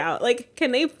haven't made out. Like,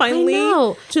 can they finally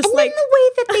just and like then the way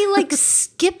that they like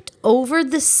skipped over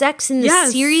the sex in the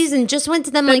series and just went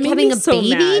to them like having a baby.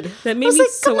 Mad. That made I was me like,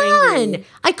 so come angry. on.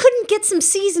 I couldn't get some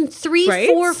season 3,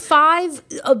 4, 5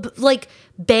 like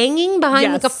banging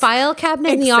behind like a file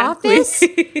cabinet in the office.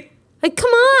 Like,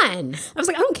 come on. I was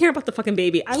like, I don't care about the fucking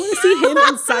baby. I want to see him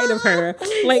inside of her.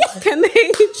 Like, can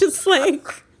they just like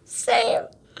same?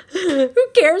 Who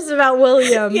cares about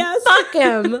William? Yes. Fuck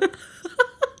him.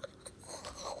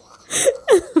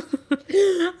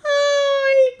 Oh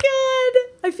my God.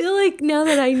 I feel like now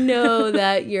that I know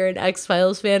that you're an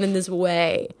X-Files fan in this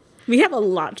way, we have a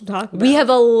lot to talk about. we have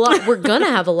a lot. We're going to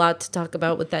have a lot to talk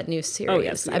about with that new series. Oh,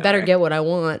 yes, I better get what I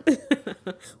want.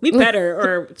 We better,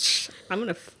 or I'm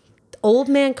going to... Old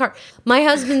man Carter. My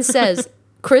husband says...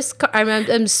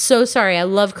 I'm so sorry. I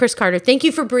love Chris Carter. Thank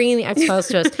you for bringing the X-Files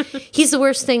to us. He's the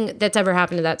worst thing that's ever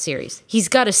happened to that series. He's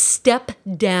got to step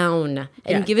down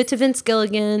and give it to Vince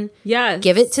Gilligan. Yes.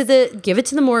 Give it to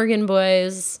the Morgan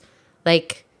boys.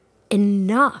 Like,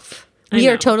 enough. We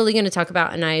are totally going to talk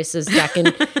about Anais' deck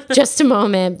in just a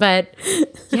moment, but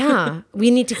yeah,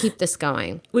 we need to keep this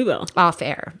going. We will. Off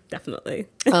air. Definitely.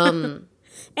 And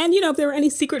if there were any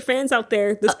secret fans out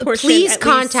there, this portion, please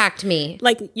contact me.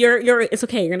 Like you're it's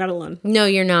okay. You're not alone. No,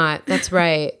 you're not. That's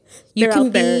right. You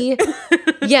can be.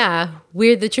 Yeah,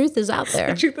 the truth is out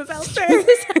there. The truth is out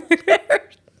there.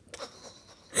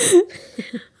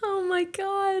 Oh my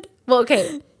God. Well,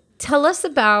 okay. Tell us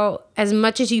about, as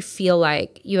much as you feel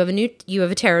like you have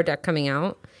a tarot deck coming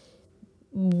out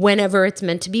whenever it's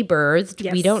meant to be birthed.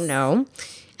 Yes. We don't know.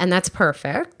 And that's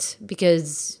perfect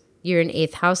because you're an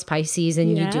 8th house Pisces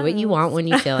and you do what you want when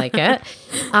you feel like it.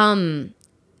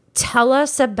 Tell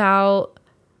us about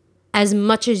as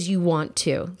much as you want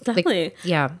to. Definitely. Like,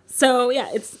 yeah. So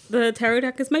it's the tarot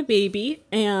deck is my baby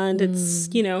and it's,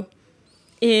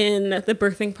 in the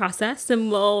birthing process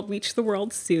and will reach the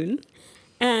world soon.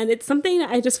 And it's something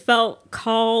I just felt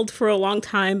called for a long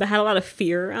time, but had a lot of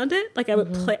fear around it. Like I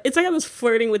would play, it's like I was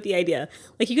flirting with the idea.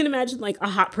 Like you can imagine like a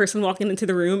hot person walking into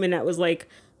the room and that was like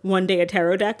one day a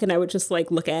tarot deck and I would just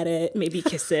like look at it, maybe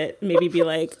kiss it, maybe be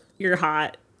like, you're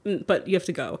hot, but you have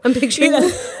to go. I'm picturing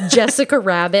Jessica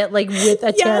Rabbit like with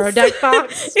a tarot deck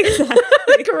box. Exactly.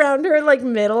 Like around her like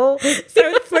middle. So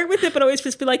I would flirt with it, but always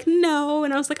just be like, no.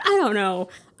 And I was like, I don't know.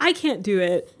 I can't do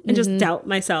it. And just doubt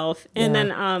myself. And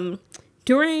then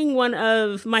during one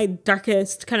of my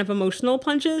darkest kind of emotional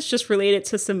plunges, just related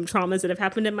to some traumas that have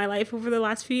happened in my life over the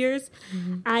last few years,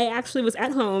 I actually was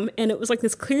at home and it was like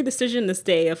this clear decision this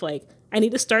day of like, I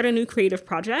need to start a new creative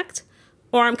project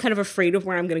or I'm kind of afraid of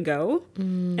where I'm going to go.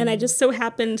 And I just so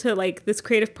happened to like, this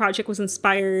creative project was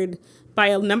inspired by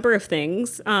a number of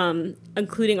things,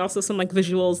 including also some like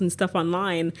visuals and stuff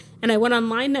online. And I went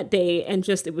online that day and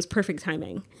just, it was perfect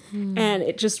timing. And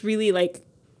it just really like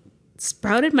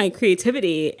sprouted my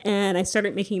creativity and I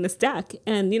started making this deck.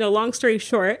 And, long story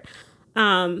short,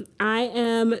 I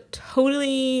am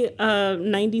totally a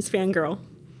 90s fangirl.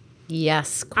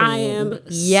 Yes, queen. I am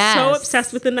so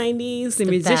obsessed with the 90s, the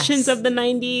musicians of the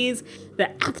 90s, the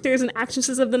actors and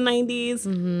actresses of the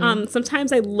 90s.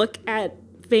 Sometimes I look at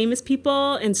famous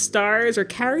people and stars or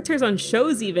characters on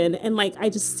shows even, and like I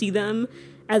just see them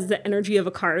as the energy of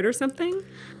a card or something.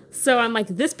 So I'm like,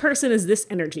 this person is this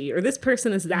energy or this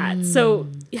person is that. So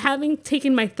having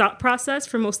taken my thought process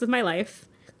for most of my life,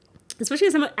 especially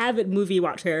as I'm an avid movie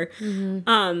watcher,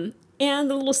 and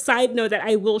the little side note that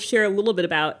I will share a little bit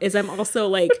about is I'm also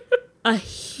like a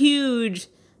huge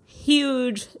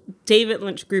David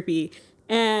Lynch groupie.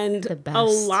 And a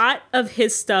lot of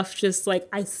his stuff, just like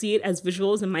I see it as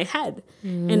visuals in my head.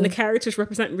 And the characters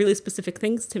represent really specific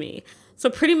things to me. So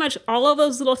pretty much all of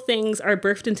those little things are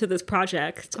birthed into this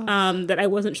project that I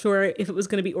wasn't sure if it was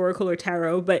going to be Oracle or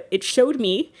Tarot, but it showed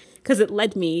me because it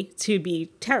led me to be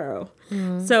Tarot.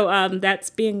 So that's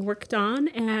being worked on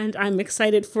and I'm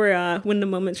excited for when the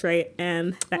moment's right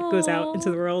and that goes out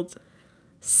into the world.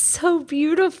 So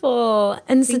beautiful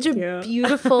and such a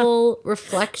beautiful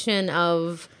reflection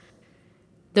of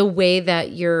the way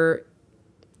that you're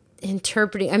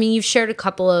interpreting. I mean, you've shared a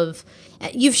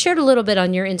little bit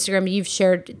on your Instagram. You've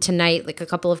shared tonight like a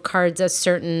couple of cards as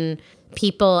certain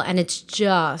people and it's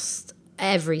just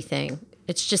everything.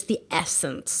 It's just the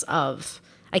essence of,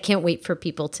 I can't wait for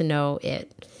people to know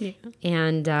it. Yeah.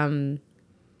 And,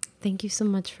 thank you so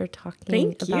much for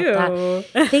talking about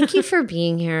that. Thank you for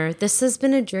being here. This has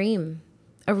been a dream,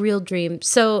 a real dream.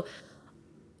 So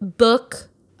book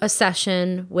a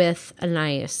session with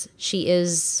Anais. She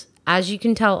is, as you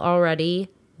can tell already,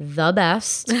 the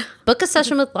best. Book a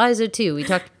session with Liza too. We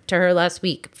talked to her last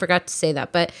week. Forgot to say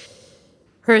that. But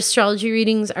her astrology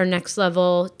readings are next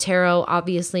level. Tarot,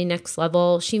 obviously next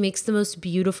level. She makes the most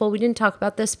beautiful, we didn't talk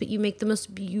about this, but you make the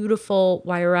most beautiful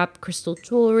wire wrap crystal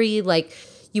jewelry. Like,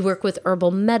 you work with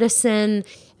herbal medicine.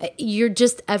 You're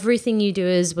just, everything you do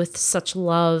is with such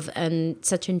love and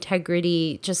such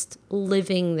integrity, just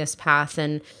living this path.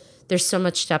 And there's so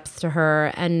much depth to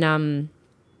her. And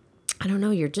I don't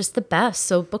know, you're just the best.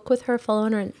 So book with her, follow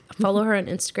her on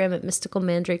Instagram at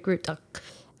mysticalmandrakeroot,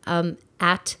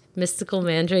 at Mystical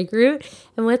Mandrake Root.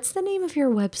 And what's the name of your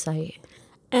website?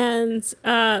 And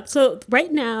so right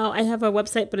now I have a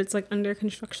website, but it's like under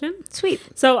construction. Sweet.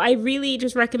 So I really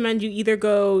just recommend you either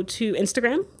go to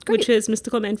Instagram, which is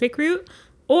Mystical Mandrake Root,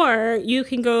 or you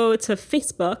can go to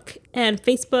Facebook, and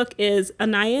Facebook is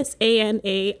Anais,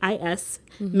 Anais,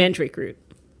 Mandrake Root.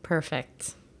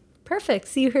 Perfect.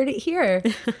 So you heard it here.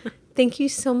 Thank you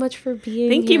so much for being here.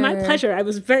 Thank you. My pleasure. I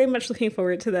was very much looking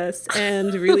forward to this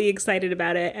and really excited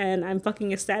about it. And I'm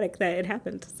fucking ecstatic that it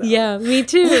happened. So. Yeah, me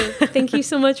too. Thank you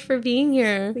so much for being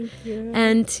here. Thank you.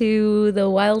 And to the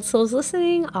wild souls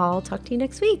listening, I'll talk to you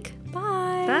next week.